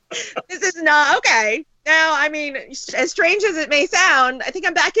 this is not okay. Now, as strange as it may sound, I think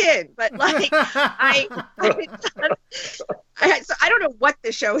I'm back in. But so I don't know what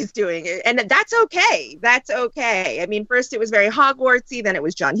the show is doing, and that's okay. That's okay. First it was very Hogwartsy, then it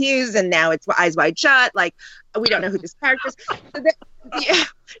was John Hughes, and now it's Eyes Wide Shut. Like, we don't know who this character is. So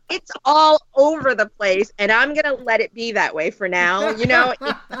it's all over the place, and I'm gonna let it be that way for now.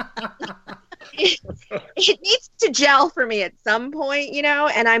 it needs to gel for me at some point,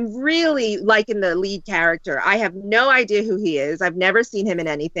 and I'm really liking the lead character. I have no idea who he is. I've never seen him in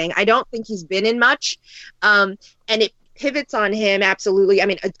anything. I don't think he's been in much. And it pivots on him, absolutely. I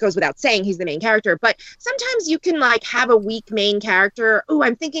mean, it goes without saying he's the main character, but sometimes you can like have a weak main character. Oh,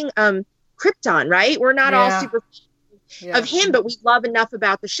 I'm thinking Krypton, right? We're not all super of him, but we love enough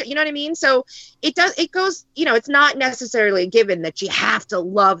about the show. You know what I mean? So it goes, it's not necessarily a given that you have to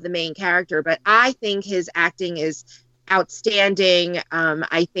love the main character, but I think his acting is outstanding.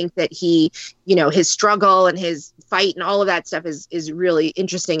 I think that he, his struggle and his fight and all of that stuff is really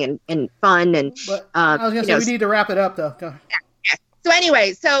interesting and fun. And but I was going to say, we need to wrap it up though. Go ahead. So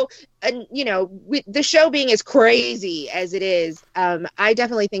anyway, with the show being as crazy as it is, I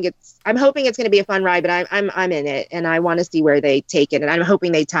definitely think I'm hoping it's going to be a fun ride, but I'm in it and I want to see where they take it. And I'm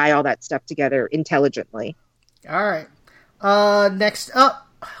hoping they tie all that stuff together intelligently. All right. Next up,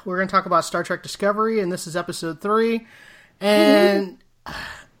 we're going to talk about Star Trek Discovery, and this is episode 3. And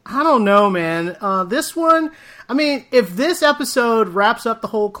I don't know, man. This one, I mean, if this episode wraps up the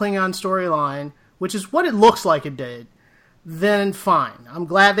whole Klingon storyline, which is what it looks like it did, then fine. I'm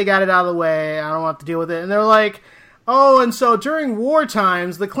glad they got it out of the way. I don't have to deal with it. And they're like, oh, and so during war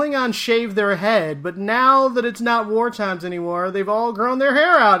times, the Klingons shaved their head, but now that it's not war times anymore, they've all grown their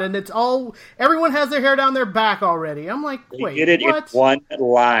hair out, and everyone has their hair down their back already. I'm like, wait, they did it what? in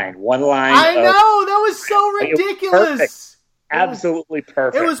one line. I know, that was so ridiculous. Absolutely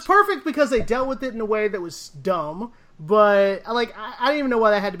perfect. It was perfect because they dealt with it in a way that was dumb, but I didn't even know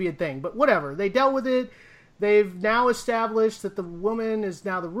why that had to be a thing, but whatever. They dealt with it. They've now established that the woman is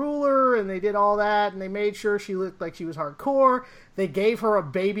now the ruler, and they did all that, and they made sure she looked like she was hardcore. They gave her a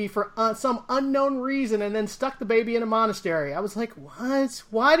baby for some unknown reason, and then stuck the baby in a monastery. I was like, what?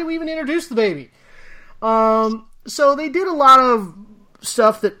 Why did we even introduce the baby? So they did a lot of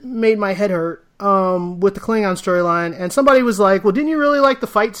stuff that made my head hurt with the Klingon storyline, and somebody was like, well, didn't you really like the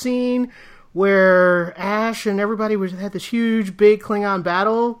fight scene where Ash and everybody had this huge, big Klingon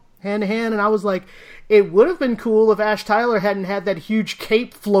battle hand-to-hand? And I was like, it would have been cool if Ash Tyler hadn't had that huge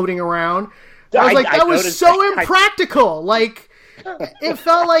cape floating around. I was like, that was so impractical. Like, it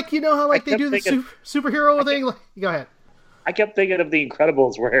felt like, how like they do the superhero thing. Like, go ahead. I kept thinking of The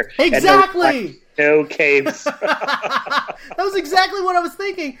Incredibles where... Exactly! No capes. That was exactly what I was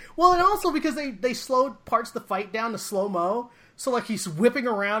thinking. Well, and also because they slowed parts of the fight down to slow-mo. So, like, he's whipping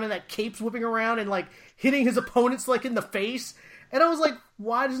around and that cape's whipping around and, like, hitting his opponents, like, in the face. And I was like,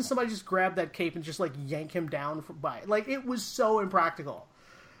 why doesn't somebody just grab that cape and just, like, yank him down by it? Like, it was so impractical.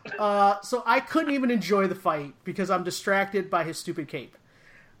 So I couldn't even enjoy the fight because I'm distracted by his stupid cape.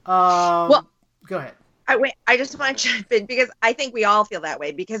 Well, go ahead. I just want to jump in because I think we all feel that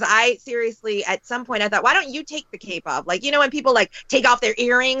way, because I seriously, at some point I thought, why don't you take the cape off? Like, when people like take off their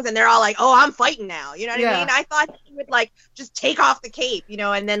earrings and they're all like, oh, I'm fighting now. You know what I mean? I thought he would like just take off the cape,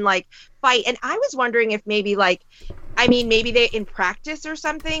 and then like fight. And I was wondering if maybe maybe they in practice or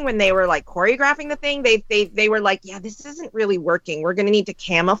something when they were like choreographing the thing, they were like, yeah, this isn't really working. We're going to need to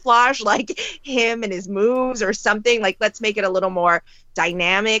camouflage like him and his moves or something. Like, let's make it a little more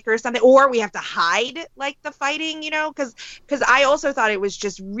dynamic or something, or we have to hide like the fighting, because I also thought it was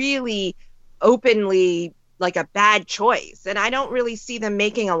just really openly like a bad choice, and I don't really see them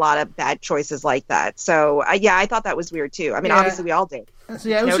making a lot of bad choices like that. So I thought that was weird too. I mean, obviously we all did. So,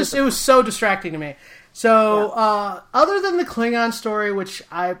 it was so distracting to me. So other than the Klingon story, which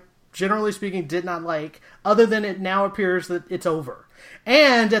I generally speaking did not like, other than it now appears that it's over.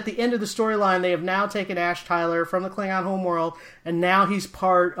 And at the end of the storyline, they have now taken Ash Tyler from the Klingon homeworld, and now he's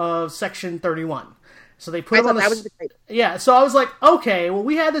part of Section 31. So they put him on the... so I was like, okay, well,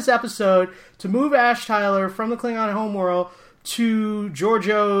 we had this episode to move Ash Tyler from the Klingon homeworld to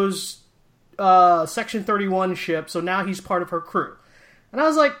Georgiou's Section 31 ship, so now he's part of her crew. And I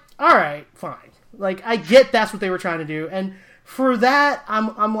was like, all right, fine. Like, I get that's what they were trying to do, and for that,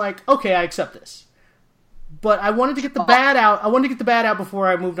 I'm like, okay, I accept this. But I wanted to get the bad out. I wanted to get the bad out before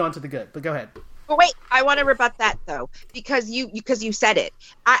I moved on to the good. But go ahead. But wait, I want to rebut that though, because you said it.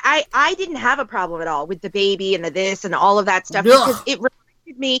 I didn't have a problem at all with the baby and the this and all of that stuff, because it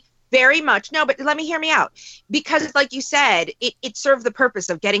reminded me very much. No, but let me hear me out. Because like you said, it served the purpose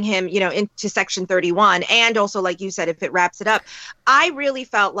of getting him, into Section 31. And also, like you said, if it wraps it up, I really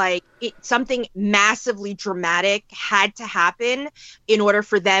felt like something massively dramatic had to happen in order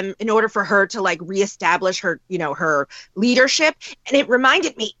for her to like reestablish her, her leadership. And it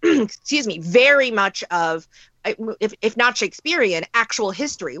reminded me, excuse me, very much of if not Shakespearean, actual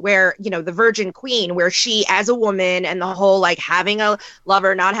history where, the Virgin Queen, where she as a woman and the whole like having a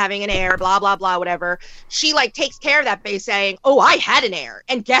lover, not having an heir, blah, blah, blah, whatever. She like takes care of that by saying, oh, I had an heir.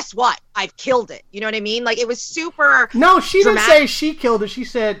 And guess what? I've killed it. You know what I mean? Like it was super. No, she dramatic. didn't say she killed it. She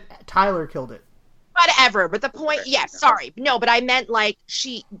said Tyler killed it. Whatever, but the point, yes, sorry. No, but I meant like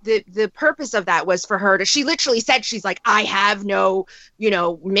the purpose of that was for her to, she literally said, she's like, I have no,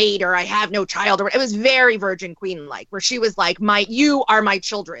 maid, or I have no child, or it was very Virgin Queen-like, where she was like, you are my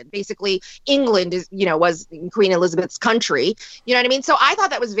children. Basically, England is, was Queen Elizabeth's country. You know what I mean? So I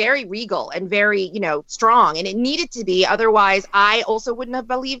thought that was very regal and very, strong, and it needed to be. Otherwise, I also wouldn't have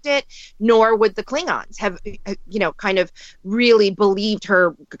believed it, nor would the Klingons have, kind of really believed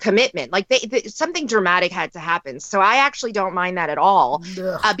her commitment. Like something dramatic had to happen. So I actually don't mind that at all,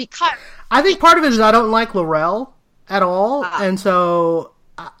 because I think part of it is I don't like Laurel at all, and so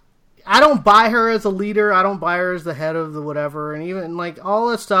I don't buy her as a leader. I don't buy her as the head of the whatever, and even like all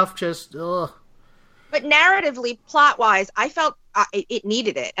this stuff just ugh. But narratively, plot-wise, I felt it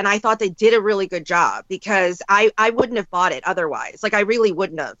needed it, and I thought they did a really good job, because I wouldn't have bought it otherwise. Like I really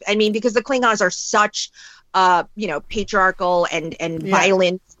wouldn't have. I mean, because the Klingons are such patriarchal and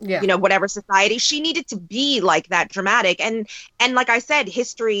violent, whatever society. She needed to be like that, dramatic. And like I said,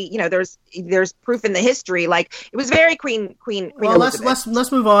 history, there's proof in the history. Like it was very Queen Well, Elizabeth.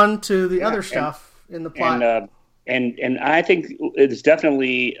 let's move on to the other stuff in the plot. And I think it's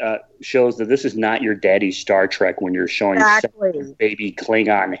definitely shows that this is not your daddy's Star Trek when you're showing baby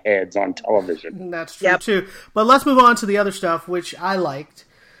Klingon heads on television. That's true too. But let's move on to the other stuff, which I liked.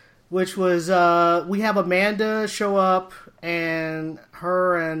 Which was, we have Amanda show up, and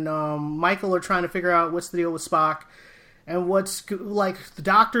her and Michael are trying to figure out what's the deal with Spock. And the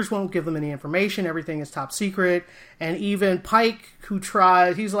doctors won't give them any information. Everything is top secret. And even Pike, who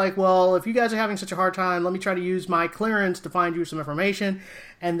tries, he's like, well, if you guys are having such a hard time, let me try to use my clearance to find you some information.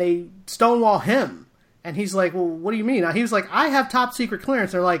 And they stonewall him. And he's like, well, what do you mean? He was like, I have top secret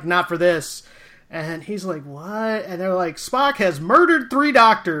clearance. They're like, not for this. And he's like, what? And they're like, Spock has murdered 3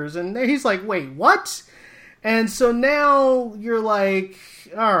 doctors. And he's like, wait, what? And so now you're like,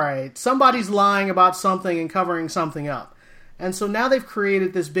 all right, somebody's lying about something and covering something up. And so now they've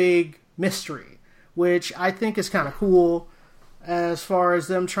created this big mystery, which I think is kind of cool as far as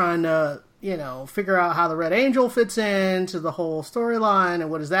them trying to, figure out how the Red Angel fits into the whole storyline and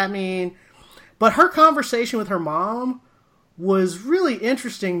what does that mean. But her conversation with her mom was really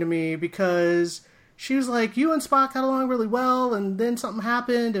interesting to me, because she was like, you and Spock got along really well, and then something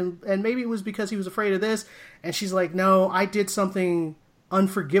happened, and maybe it was because he was afraid of this. And she's like, no, I did something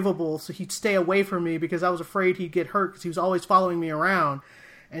unforgivable, so he'd stay away from me because I was afraid he'd get hurt because he was always following me around.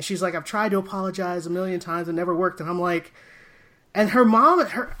 And she's like, I've tried to apologize a million times and never worked. And I'm like, and her mom,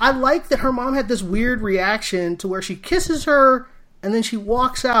 I like that her mom had this weird reaction to where she kisses her and then she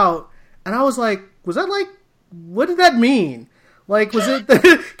walks out. And I was like, was that like, what did that mean? Like, was it,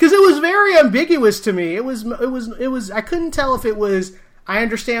 because it was very ambiguous to me. It was, I couldn't tell if it was, I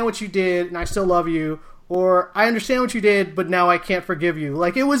understand what you did and I still love you, or I understand what you did, but now I can't forgive you.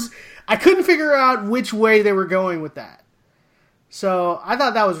 Like, it was, I couldn't figure out which way they were going with that. So I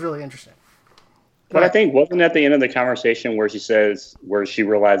thought that was really interesting. But I think, wasn't that the end of the conversation where she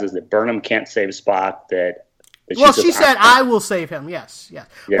realizes that Burnham can't save Spock, well, she said, I will save him, yes.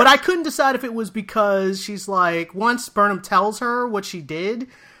 But I couldn't decide if it was because she's like, once Burnham tells her what she did,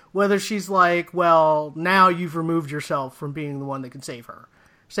 whether she's like, well, now you've removed yourself from being the one that can save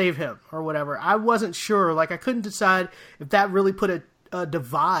him, or whatever. I wasn't sure. Like, I couldn't decide if that really put a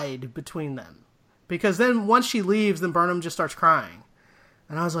divide between them. Because then once she leaves, then Burnham just starts crying.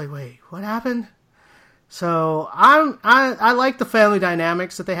 And I was like, wait, what happened? So I like the family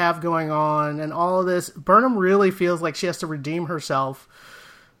dynamics that they have going on and all of this. Burnham really feels like she has to redeem herself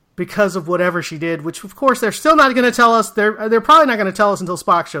because of whatever she did, which of course they're still not going to tell us. They're probably not going to tell us until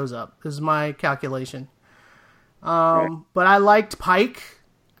Spock shows up, is my calculation. But I liked Pike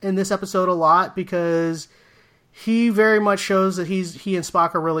in this episode a lot because he very much shows that he and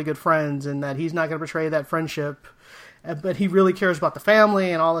Spock are really good friends and that he's not going to betray that friendship. But he really cares about the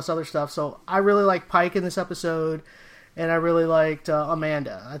family and all this other stuff. So I really liked Pike in this episode, and I really liked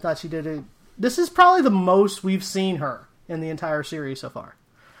Amanda. I thought she did it. This is probably the most we've seen her in the entire series so far.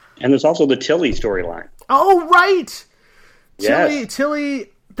 And there's also the Tilly storyline. Oh, right! Yes.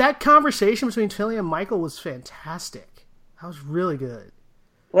 Tilly, that conversation between Tilly and Michael was fantastic. That was really good.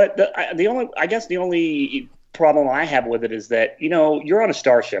 But the only problem I have with it is that, you're on a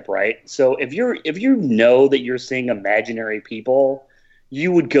starship, right? So if you know that you're seeing imaginary people,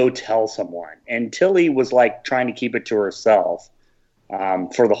 you would go tell someone. And Tilly was like trying to keep it to herself.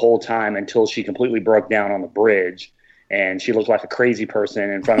 for the whole time until she completely broke down on the bridge, and she looked like a crazy person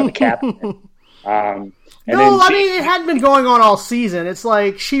in front of the captain. I mean, it hadn't been going on all season. It's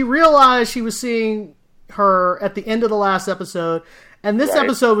like she realized she was seeing her at the end of the last episode, and this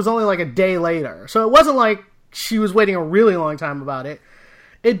episode was only like a day later. So it wasn't like she was waiting a really long time about it.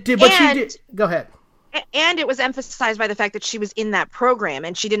 It did, but she did. Go ahead. And it was emphasized by the fact that she was in that program,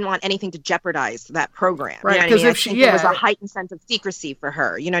 and she didn't want anything to jeopardize that program. Right? Because there was a heightened sense of secrecy for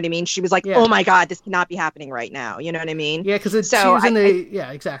her. You know what I mean? She was like, "Oh my God, this cannot be happening right now." You know what I mean? Yeah, because she was in the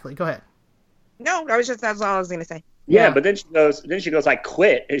exactly. Go ahead. No, that's all I was going to say. Yeah, but then she goes, "I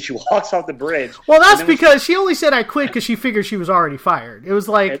quit," and she walks off the bridge. Well, that's because she only said "I quit" because she figured she was already fired. It was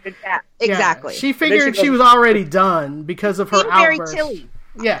like exactly. She figured she was already done because of her outburst. Very Tilly.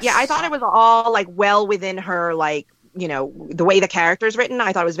 Yes. Yeah, I thought it was all like well within her, like, you know, the way the character's written.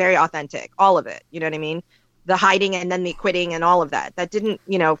 I thought it was very authentic, all of it. You know what I mean? The hiding and then the quitting and all of that. That didn't,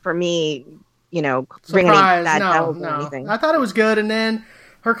 you know, for me, you know, bring any bad bells or anything. I thought it was good, and then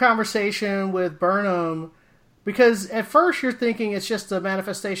her conversation with Burnham. Because at first you're thinking it's just a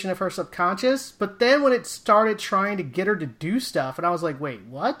manifestation of her subconscious, but then when it started trying to get her to do stuff, and I was like, wait,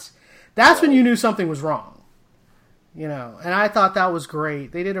 what? That's when you knew something was wrong. You know, and I thought that was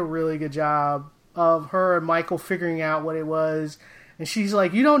great. They did a really good job of her and Michael figuring out what it was. And she's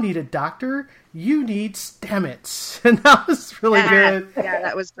like, you don't need a doctor, you need Stamets. And that was really good. Yeah,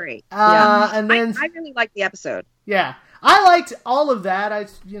 that was great. And then I really liked the episode. Yeah. I liked all of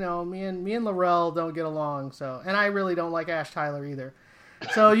that. Me and Laurel don't get along, and I really don't like Ash Tyler either.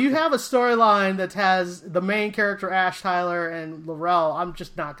 So you have a storyline that has the main character Ash Tyler and Laurel. I'm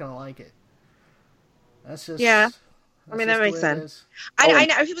just not gonna like it. That's just I mean, that makes sense. I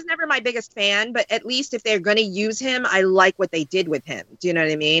know he was never my biggest fan, but at least if they're going to use him, I like what they did with him. Do you know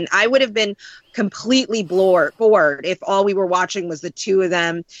what I mean? I would have been completely bored if all we were watching was the two of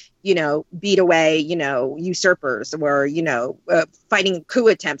them, you know, beat away, you know, usurpers or, you know, fighting coup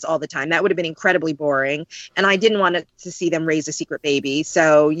attempts all the time. That would have been incredibly boring. And I didn't want to see them raise a secret baby.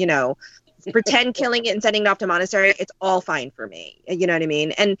 So, you know, pretend killing it and sending it off to monastery, it's all fine for me. You know what I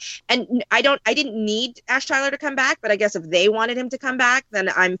mean? And I didn't need Ash Tyler to come back, but I guess if they wanted him to come back, then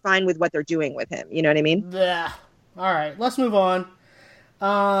I'm fine with what they're doing with him. You know what I mean? Yeah. All right, let's move on.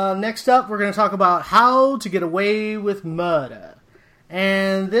 Next up, we're going to talk about how to get away with murder.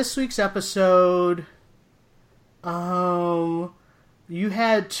 And this week's episode, you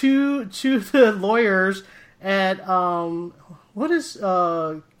had two of the lawyers at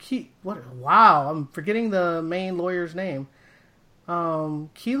wow, I'm forgetting the main lawyer's name.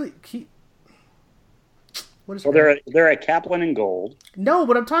 Keely. What is her name? They're at Kaplan and Gold. No,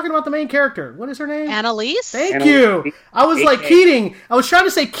 but I'm talking about the main character. What is her name? Annalise. Thank you. I was like Keating. I was trying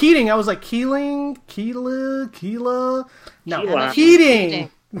to say Keating. I was like Keeling, Keela. No, Keating.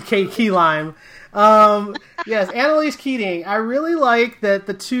 Okay, Key Lime. Yes, Annalise Keating. I really like that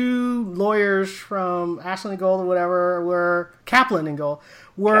the two lawyers from Ashland and Gold or whatever were Kaplan and Gold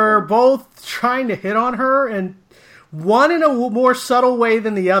were both trying to hit on her, and one in a more subtle way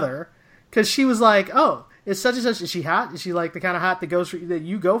than the other, because she was like, "Oh, is such and such? Is she hot? Is she like the kind of hot that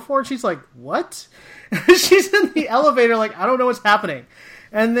you go for?" And she's like, "What?" She's in the elevator, like, "I don't know what's happening,"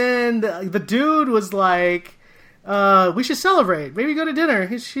 and then the dude was like, we should celebrate. Maybe go to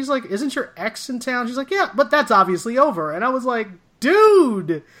dinner. She's like, "Isn't your ex in town?" She's like, "Yeah, but that's obviously over." And I was like,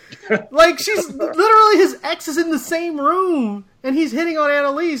 dude, like, she's literally, his ex is in the same room and he's hitting on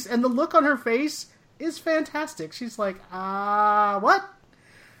Annalise, and the look on her face is fantastic. She's like, what?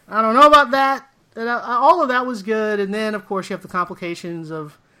 I don't know about that. And all of that was good. And then, of course, you have the complications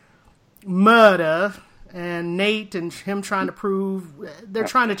of murder and Nate and him trying to prove, they're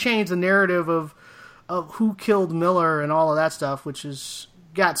trying to change the narrative of who killed Miller and all of that stuff, which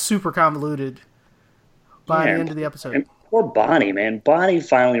got super convoluted by the end of the episode. And poor Bonnie, man. Bonnie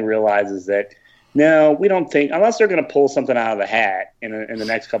finally realizes that, no, we don't think, unless they're going to pull something out of the hat in the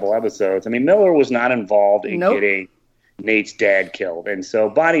next couple episodes. I mean, Miller was not involved in getting Nate's dad killed. And so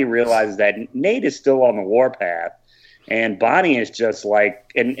Bonnie realizes that Nate is still on the warpath. And Bonnie is just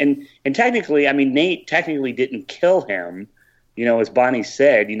like, and technically, I mean, Nate technically didn't kill him. You know, as Bonnie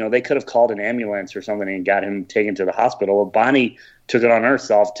said, you know, they could have called an ambulance or something and got him taken to the hospital. But Bonnie took it on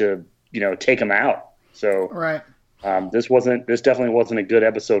herself to, you know, take him out. So right. This definitely wasn't a good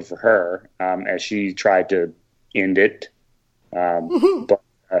episode for her, as she tried to end it. But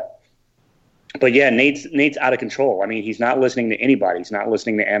yeah, Nate's out of control. I mean, he's not listening to anybody. He's not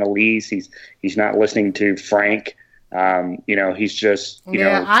listening to Annalise. He's not listening to Frank. You know, he's just, you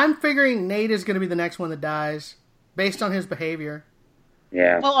know. I'm figuring Nate is going to be the next one that dies based on his behavior.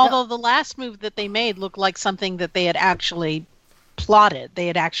 Yeah. Well, although the last move that they made looked like something that they had actually plotted. They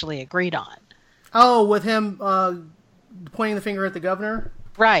had actually agreed on. Oh, with him pointing the finger at the governor?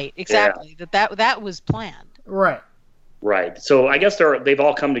 Right, exactly. Yeah. That was planned. Right. Right. So I guess they've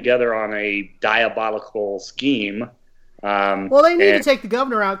all come together on a diabolical scheme. Well, they need to take the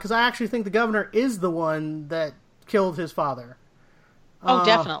governor out because I actually think the governor is the one that killed his father. Oh,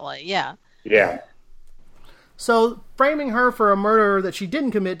 definitely. Yeah. Yeah. So framing her for a murder that she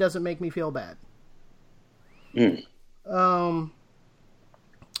didn't commit doesn't make me feel bad.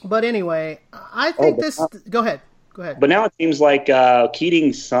 But anyway, I think Go ahead. But now it seems like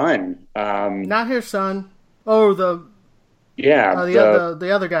Keating's son. Not his son. Oh, the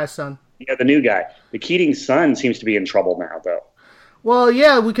other guy's son. Yeah, the new guy. The Keating's son seems to be in trouble now, though. Well,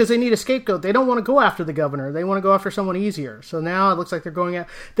 yeah, because they need a scapegoat. They don't want to go after the governor. They want to go after someone easier. So now it looks like they're going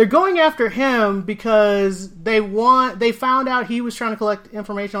after him because they found out he was trying to collect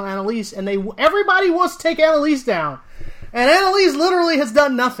information on Annalise, and everybody wants to take Annalise down. And Annalise literally has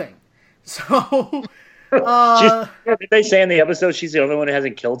done nothing. So did they say in the episode she's the only one who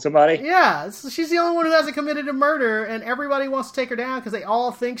hasn't killed somebody? Yeah, she's the only one who hasn't committed a murder, and everybody wants to take her down because they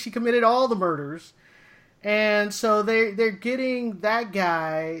all think she committed all the murders. And so they're getting that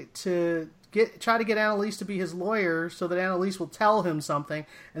guy to try to get Annalise to be his lawyer so that Annalise will tell him something,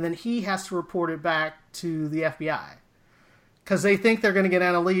 and then he has to report it back to the FBI. Because they think they're going to get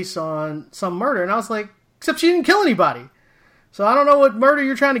Annalise on some murder. And I was like, except she didn't kill anybody. So I don't know what murder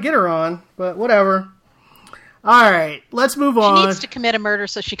you're trying to get her on, but whatever. All right, let's move on. She needs to commit a murder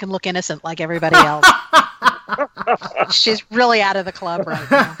so she can look innocent like everybody else. She's really out of the club right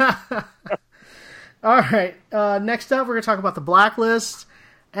now. All right, next up we're going to talk about the Blacklist.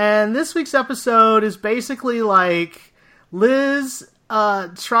 And this week's episode is basically like Liz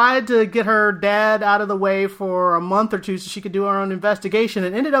tried to get her dad out of the way for a month or two so she could do her own investigation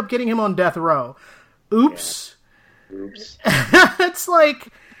and ended up getting him on death row. Oops. Yeah. Oops. It's like...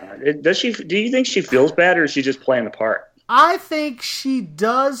 Do you think she feels bad, or is she just playing the part? I think she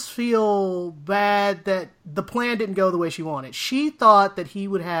does feel bad that the plan didn't go the way she wanted. She thought that he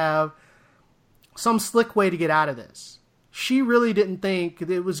would have some slick way to get out of this. She really didn't think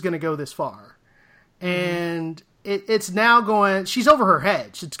it was going to go this far. And it's now going... She's over her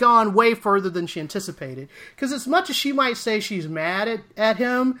head. It's gone way further than she anticipated. Because as much as she might say she's mad at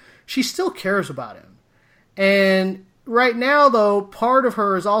him, she still cares about him. And... right now, though, part of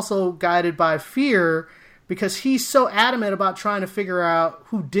her is also guided by fear because he's so adamant about trying to figure out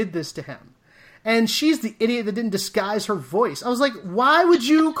who did this to him. And she's the idiot that didn't disguise her voice. I was like, why would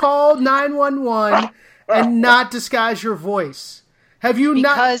you call 911 and not disguise your voice? Have you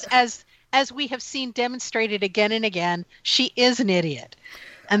because as we have seen demonstrated again and again, she is an idiot.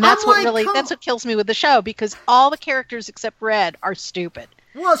 And that's that's what kills me with the show, because all the characters except Red are stupid.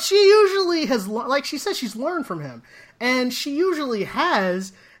 Well, she usually has, like she says, she's learned from him. And she usually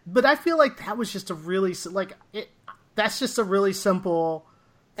has, but I feel like that was just a really, that's just a really simple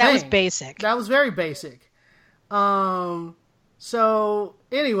thing. That was basic. That was very basic. So,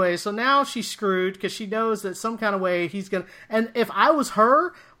 anyway, so now she's screwed because she knows that some kind of way he's going to, and if I was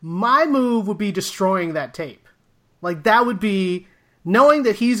her, my move would be destroying that tape. Like, that would be, knowing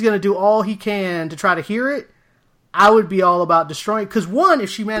that he's going to do all he can to try to hear it, I would be all about destroying... Because, one, if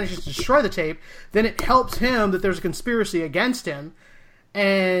she manages to destroy the tape, then it helps him that there's a conspiracy against him.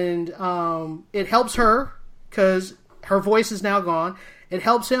 And it helps her, because her voice is now gone. It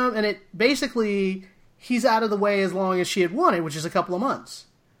helps him, and it basically... He's out of the way as long as she had wanted, which is a couple of months.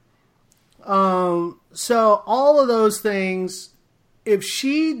 So, all of those things... If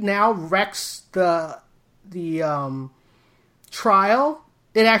she now wrecks the trial,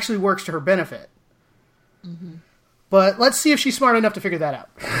 it actually works to her benefit. Mm-hmm. But let's see if she's smart enough to figure that out.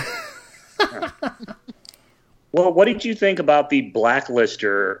 Well, what did you think about the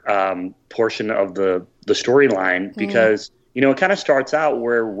blacklister portion of the storyline? Because, it kind of starts out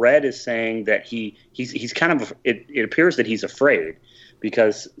where Red is saying that he's kind of, it appears that he's afraid.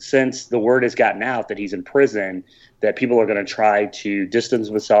 Because since the word has gotten out that he's in prison, that people are going to try to distance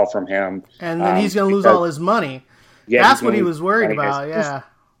themselves from him. And then he's going to lose all his money. Yeah, that's what he was worried about, yeah.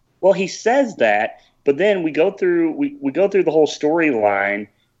 Well, he says that. But then we go through the whole storyline,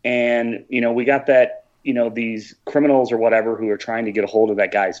 and we got that these criminals or whatever who are trying to get a hold of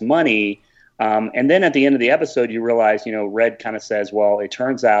that guy's money, and then at the end of the episode you realize Red kind of says, well, it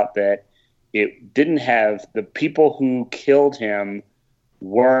turns out that it didn't have the people who killed him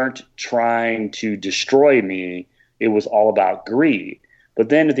weren't trying to destroy me. It was all about greed. But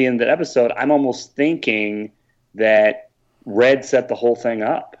then at the end of that episode, I'm almost thinking that Red set the whole thing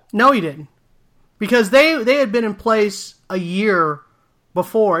up. No, he didn't. Because they had been in place a year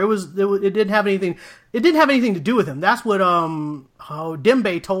before. It didn't have anything. It didn't have anything to do with him. That's what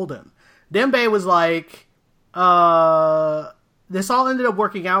Dembe told him. Dembe was like, this all ended up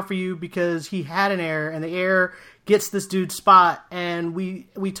working out for you because he had an heir, and the heir gets this dude's spot, and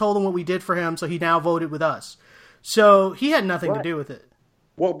we told him what we did for him, so he now voted with us. So he had nothing to do with it.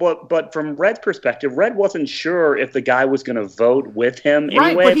 Well, but from Red's perspective, Red wasn't sure if the guy was going to vote with him right,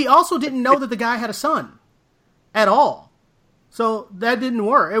 anyway. But he also didn't know that the guy had a son at all. So that didn't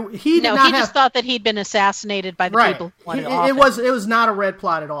work. He just thought that he'd been assassinated by the people who wanted office. It was not a Red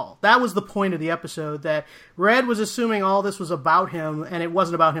plot at all. That was the point of the episode, that Red was assuming all this was about him, and it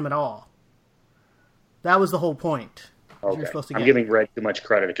wasn't about him at all. That was the whole point. Okay. I'm giving Red too much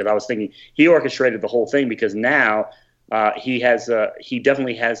credit because I was thinking he orchestrated the whole thing, because now he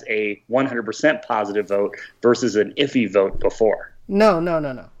definitely has a 100% positive vote versus an iffy vote before. No,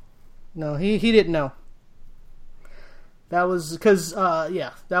 he didn't know. That was because,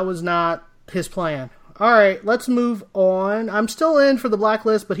 that was not his plan. All right, let's move on. I'm still in for the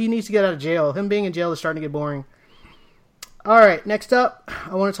blacklist, but he needs to get out of jail. Him being in jail is starting to get boring. All right, next up,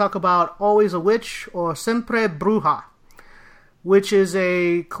 I want to talk about Always a Witch, or Siempre Bruja, which is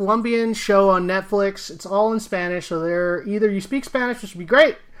a Colombian show on Netflix. It's all in Spanish, so either you speak Spanish, which would be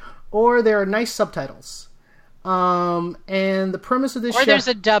great, or there are nice subtitles. And the premise of this show... Or there's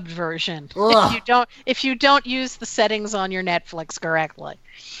a dubbed version. If you don't use the settings on your Netflix correctly.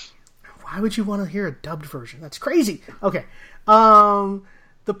 Why would you want to hear a dubbed version? That's crazy. Okay.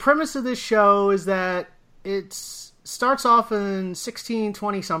 The premise of this show is that it starts off in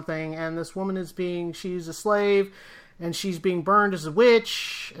 1620 something, and this woman she's a slave, and she's being burned as a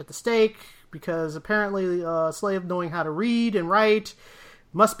witch at the stake because apparently a slave knowing how to read and write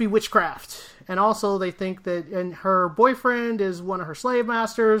must be witchcraft. And also they think that her boyfriend is one of her slave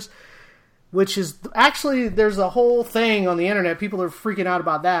masters, which is actually, there's a whole thing on the internet. People are freaking out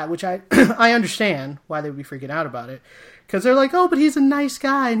about that, which I understand why they would be freaking out about it. Because they're like, oh, but he's a nice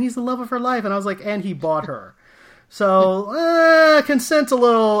guy and he's the love of her life. And I was like, and he bought her. So, consent's a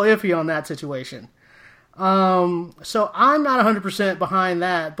little iffy on that situation. So I'm not 100% behind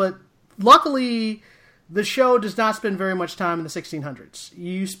that, but luckily the show does not spend very much time in the 1600s.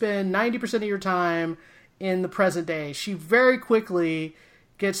 You spend 90% of your time in the present day. She very quickly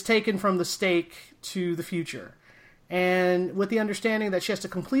gets taken from the stake to the future. And with the understanding that she has to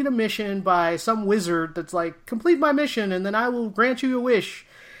complete a mission by some wizard that's like, complete my mission and then I will grant you a wish.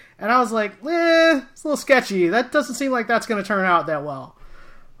 And I was like, it's a little sketchy. That doesn't seem like that's going to turn out that well.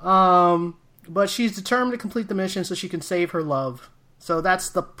 But she's determined to complete the mission so she can save her love. So that's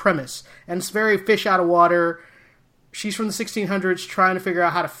the premise. And it's very fish out of water. She's from the 1600s trying to figure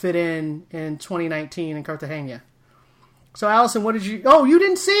out how to fit in 2019 in Cartagena. So, Allison, what did you... Oh, you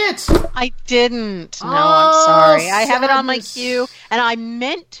didn't see it! I didn't. No, I'm sorry. I have it on my queue, and I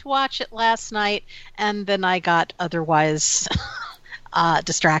meant to watch it last night, and then I got otherwise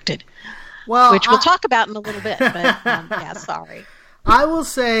distracted. Well, which we'll talk about in a little bit, but yeah, sorry. I will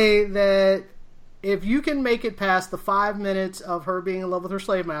say that if you can make it past the 5 minutes of her being in love with her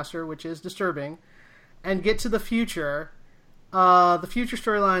slave master, which is disturbing, and get to the future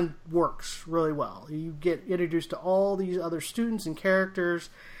storyline works really well. You get introduced to all these other students and characters,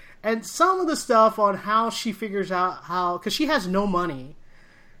 and some of the stuff on how she figures out how, because she has no money,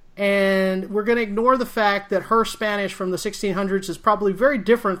 and we're going to ignore the fact that her Spanish from the 1600s is probably very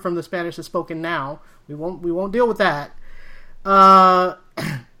different from the Spanish that's spoken now. We won't deal with that.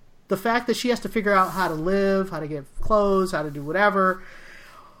 The fact that she has to figure out how to live, how to get clothes, how to do whatever,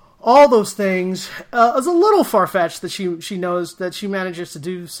 all those things is a little far-fetched that she knows that she manages to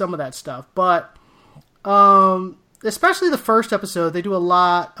do some of that stuff. But especially the first episode, they do a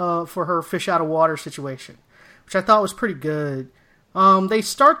lot for her fish out of water situation, which I thought was pretty good.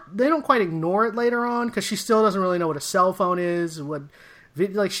 They don't quite ignore it later on because she still doesn't really know what a cell phone is.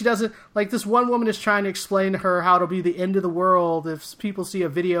 She doesn't, like, this one woman is trying to explain to her how it'll be the end of the world if people see a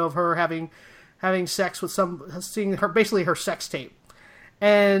video of her having sex with seeing her, basically her sex tape.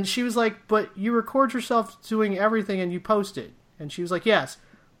 And she was like, but you record yourself doing everything and you post it. And she was like, yes,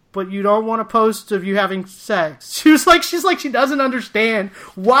 but you don't want to post of you having sex. She's like, she doesn't understand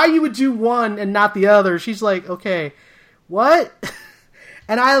why you would do one and not the other. She's like, okay, what?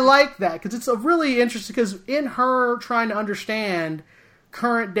 And I like that because it's a really interesting, because in her trying to understand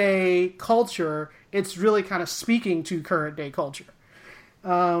current day culture, it's really kind of speaking to current day culture.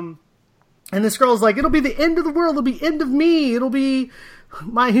 And this girl's like, it'll be the end of the world. It'll be end of me. It'll be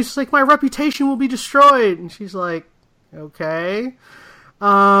he's like, my reputation will be destroyed. And she's like, okay.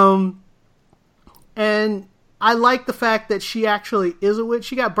 And I like the fact that she actually is a witch.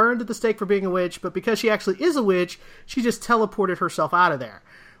 She got burned at the stake for being a witch, but because she actually is a witch, she just teleported herself out of there,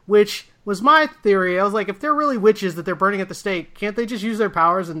 which was my theory. I was like, if they're really witches that they're burning at the stake, can't they just use their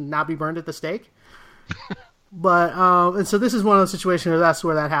powers and not be burned at the stake? But, and so this is one of those situations where that's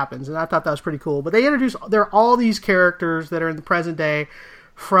where that happens, and I thought that was pretty cool. But there are all these characters that are in the present day,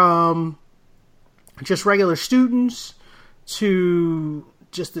 from just regular students to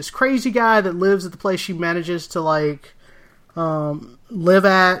just this crazy guy that lives at the place she manages to, like, live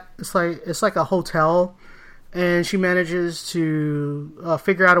at. It's like a hotel, and she manages to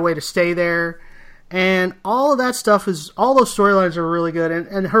figure out a way to stay there. And all of that stuff all those storylines are really good.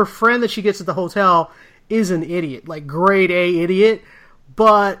 And her friend that she gets at the hotel is an idiot, like grade A idiot,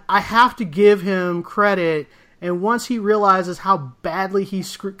 but I have to give him credit. And once he realizes how badly he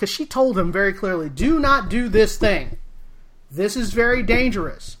screwed, because she told him very clearly, do not do this thing. This is very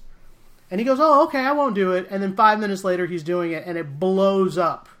dangerous. And he goes, oh, okay, I won't do it. And then 5 minutes later, he's doing it, and it blows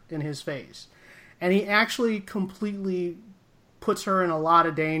up in his face. And he actually completely puts her in a lot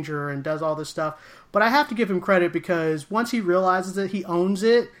of danger and does all this stuff. But I have to give him credit, because once he realizes it, he owns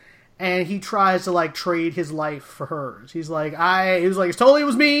it. And he tries to, like, trade his life for hers. He was like, it totally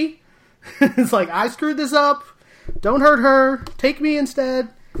was me. It's like, I screwed this up. Don't hurt her. Take me instead.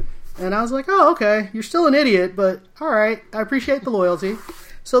 And I was like, oh, okay. You're still an idiot, but all right. I appreciate the loyalty.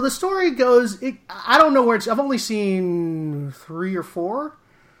 So the story goes, I don't know where I've only seen 3 or 4.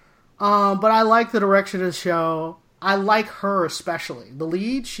 But I like the direction of the show. I like her especially. The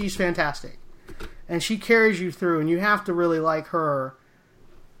lead, she's fantastic. And she carries you through, and you have to really like her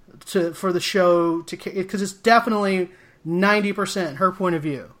for the show to, because it's definitely 90% her point of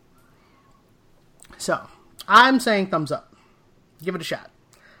view. So I'm saying thumbs up. Give it a shot.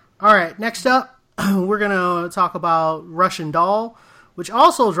 All right, next up, we're gonna talk about Russian Doll, which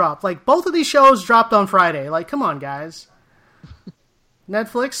also dropped. Like, both of these shows dropped on Friday. Like, come on, guys.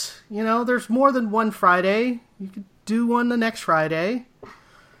 Netflix, there's more than one Friday. You could do one the next Friday.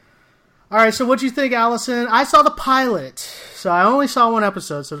 All right, so what'd you think, Allison? I saw the pilot, so I only saw one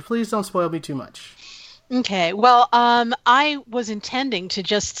episode, so please don't spoil me too much. Okay, well, I was intending to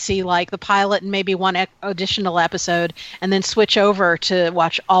just see, like, the pilot and maybe one additional episode and then switch over to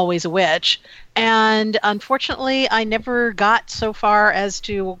watch Always a Witch. And unfortunately, I never got so far as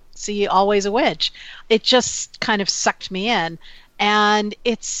to see Always a Witch. It just kind of sucked me in. And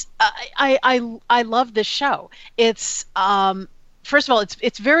it's, I love this show. It's, first of all,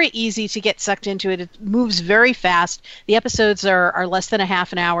 it's very easy to get sucked into it. It moves very fast. The episodes are less than a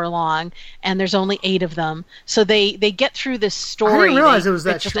half an hour long, and there's only 8 of them. So they get through this story. I didn't realize it was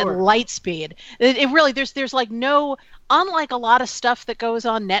that just short. At light speed. It really, there's like no, unlike a lot of stuff that goes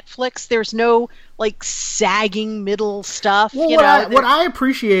on Netflix, there's no like sagging middle stuff. Well, what I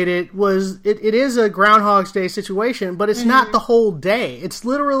appreciated was it is a Groundhog's Day situation, but it's not the whole day. It's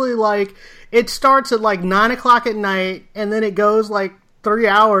literally like, it starts at like 9 o'clock at night, and then it goes like 3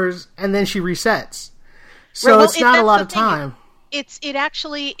 hours, and then she resets. So it's not a lot of time. It's the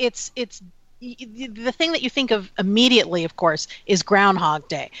thing that you think of immediately, of course, is Groundhog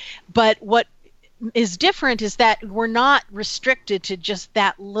Day. But what is different is that we're not restricted to just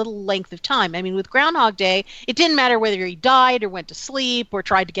that little length of time. I mean, with Groundhog Day, it didn't matter whether he died or went to sleep or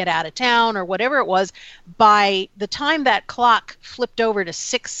tried to get out of town or whatever it was. By the time that clock flipped over to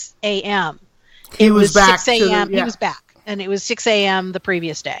 6 a.m., it was back 6 a.m. He was back, and it was 6 a.m. the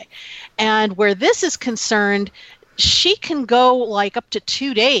previous day. And where this is concerned, she can go like up to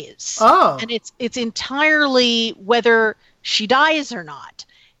 2 days. Oh. And it's entirely whether she dies or not.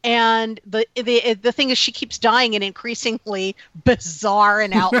 And the thing is, she keeps dying in increasingly bizarre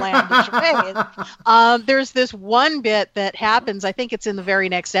and outlandish ways. There's this one bit that happens, I think it's in the very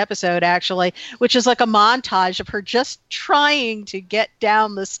next episode, actually, which is like a montage of her just trying to get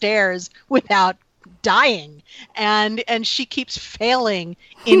down the stairs without dying, and she keeps failing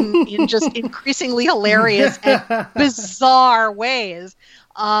in just increasingly hilarious and bizarre ways,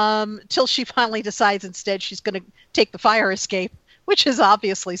 till she finally decides instead she's going to take the fire escape, which is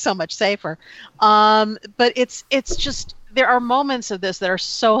obviously so much safer. But it's just, there are moments of this that are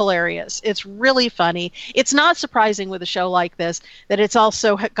so hilarious. It's really funny. It's not surprising with a show like this that it's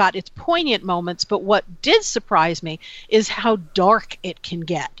also got its poignant moments, but what did surprise me is how dark it can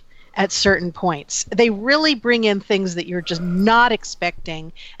get at certain points. They really bring in things that you're just not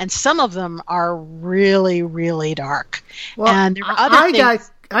expecting, and some of them are really, really dark. Well, and there are other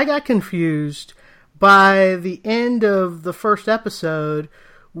things. I got confused by the end of the first episode,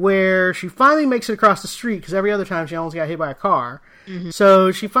 where she finally makes it across the street, because every other time she almost got hit by a car. Mm-hmm.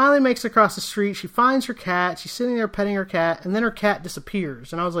 So she finally makes it across the street, she finds her cat, she's sitting there petting her cat, and then her cat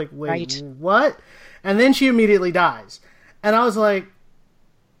disappears. And I was like, wait, what? And then she immediately dies. And I was like,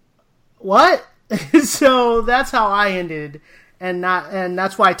 what? So that's how I ended. And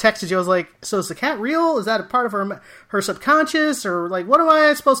that's why I texted you. I was like, so is the cat real? Is that a part of her subconscious? Or like, what am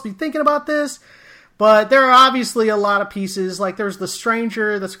I supposed to be thinking about this? But there are obviously a lot of pieces. Like there's the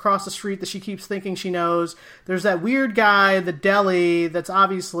stranger that's across the street that she keeps thinking she knows. There's that weird guy, the deli, that's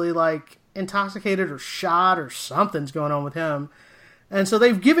obviously like intoxicated or shot or something's going on with him. And so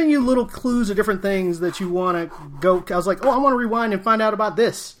they've given you little clues of different things that you want to go. I was like, I want to rewind and find out about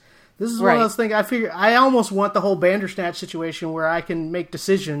this. This is one of those things. I almost want the whole Bandersnatch situation where I can make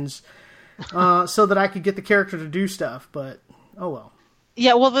decisions so that I could get the character to do stuff. But, oh well.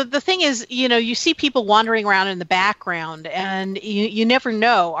 Yeah, well, the thing is, you see people wandering around in the background, and you never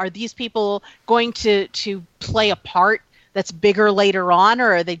know. Are these people going to play a part that's bigger later on,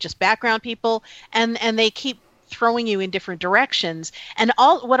 or are they just background people? And they keep throwing you in different directions. And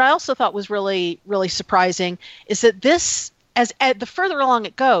what I also thought was really, really surprising is that this, as the further along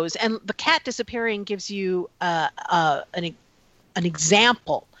it goes, and the cat disappearing gives you an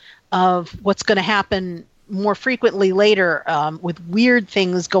example of what's going to happen more frequently later with weird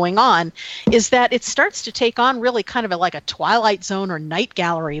things going on, is that it starts to take on really kind of like a Twilight Zone or Night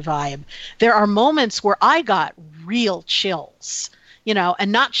Gallery vibe. There are moments where I got real chills,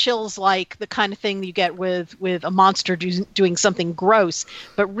 and not chills like the kind of thing you get with a monster doing something gross,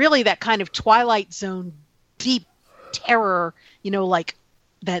 but really that kind of Twilight Zone deep terror, like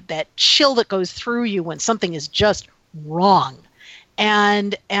that chill that goes through you when something is just wrong.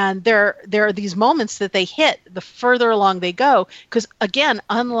 And there are these moments that they hit the further along they go, because again,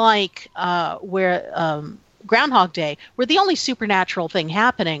 unlike where Groundhog Day, where the only supernatural thing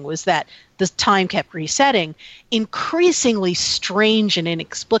happening was that the time kept resetting, increasingly strange and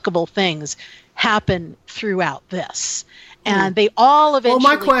inexplicable things happen throughout this. And they all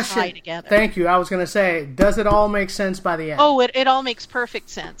eventually tie together. Thank you. I was going to say, does it all make sense by the end? Oh, it all makes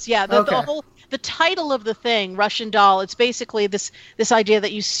perfect sense. Yeah, the title of the thing, Russian Doll, it's basically this idea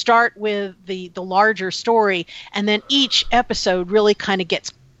that you start with the larger story, and then each episode really kind of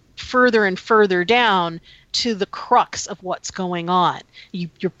gets further and further down to the crux of what's going on.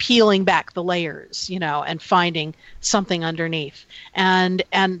 You're peeling back the layers, and finding something underneath. And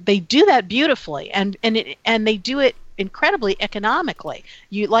they do that beautifully, and they do it incredibly economically.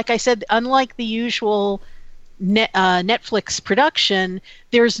 Like I said, unlike the usual Netflix production,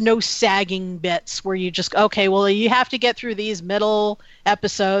 there's no sagging bits where you just, okay, well, you have to get through these middle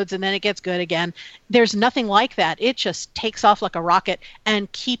episodes and then it gets good again. There's nothing like that. It just takes off like a rocket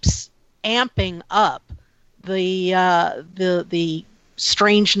and keeps amping up the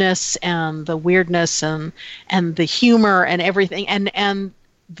strangeness and the weirdness and the humor and everything and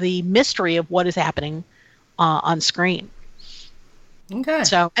the mystery of what is happening on screen. Okay.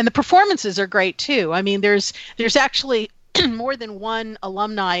 So, and the performances are great too. I mean, there's actually more than one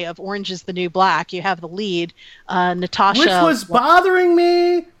alumni of Orange is the New Black. You have the lead, Natasha, which was bothering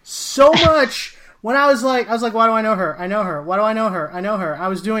me so much. When I was like, why do I know her? I know her. Why do I know her? I know her. I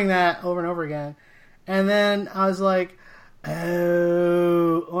was doing that over and over again. And then I was like,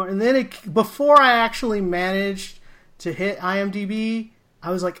 oh. And then before I actually managed to hit IMDb,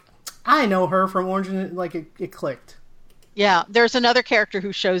 I was like, I know her from Orange, and it clicked. Yeah, there's another character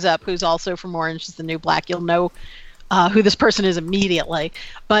who shows up who's also from Orange is the New Black. You'll know who this person is immediately.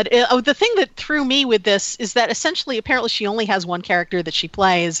 But the thing that threw me with this is that essentially, apparently, she only has one character that she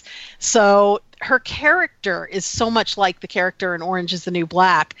plays. So her character is so much like the character in Orange is the New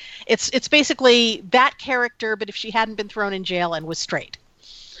Black. It's basically that character, but if she hadn't been thrown in jail and was straight.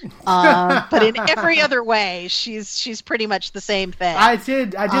 But in every other way, she's pretty much the same thing. I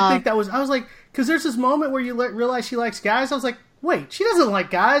did think that was. I was like, because there's this moment where you realize she likes guys. I was like, wait, she doesn't like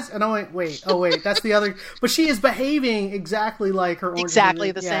guys, and I went, wait, that's the other. But she is behaving exactly like her.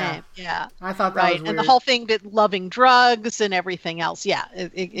 Exactly the same. Yeah, I thought that was weird. And the whole thing that loving drugs and everything else. Yeah,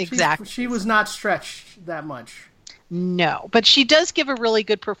 exactly. She was not stretched that much. No, but she does give a really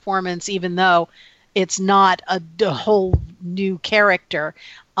good performance, even though it's not a whole new character.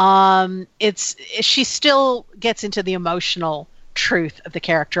 She still gets into the emotional truth of the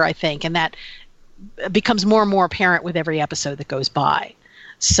character, I think, and that becomes more and more apparent with every episode that goes by.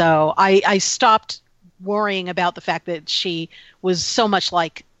 So I stopped worrying about the fact that she was so much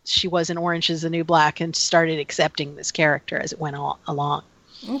like she was in Orange is the New Black and started accepting this character as it went along.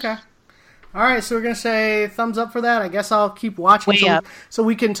 Okay. All right, so we're going to say thumbs up for that. I guess I'll keep watching so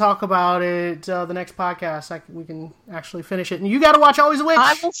we can talk about it the next podcast. We can actually finish it. And you got to watch Always a Witch.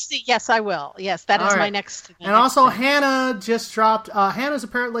 I will see. Yes, I will. Yes, that is my next. And also, Hannah just dropped. Hannah's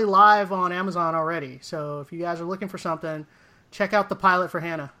apparently live on Amazon already. So if you guys are looking for something, check out the pilot for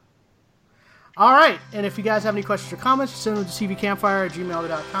Hannah. All right, and if you guys have any questions or comments, send them to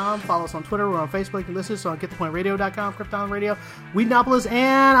cvcampfire@gmail.com. Follow us on Twitter. We're on Facebook. You can listen to us on getthepointradio.com, Krypton Radio, Whedonopolis,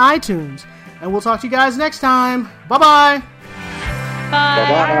 and iTunes. And we'll talk to you guys next time. Bye-bye. Bye.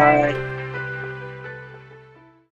 Bye-bye.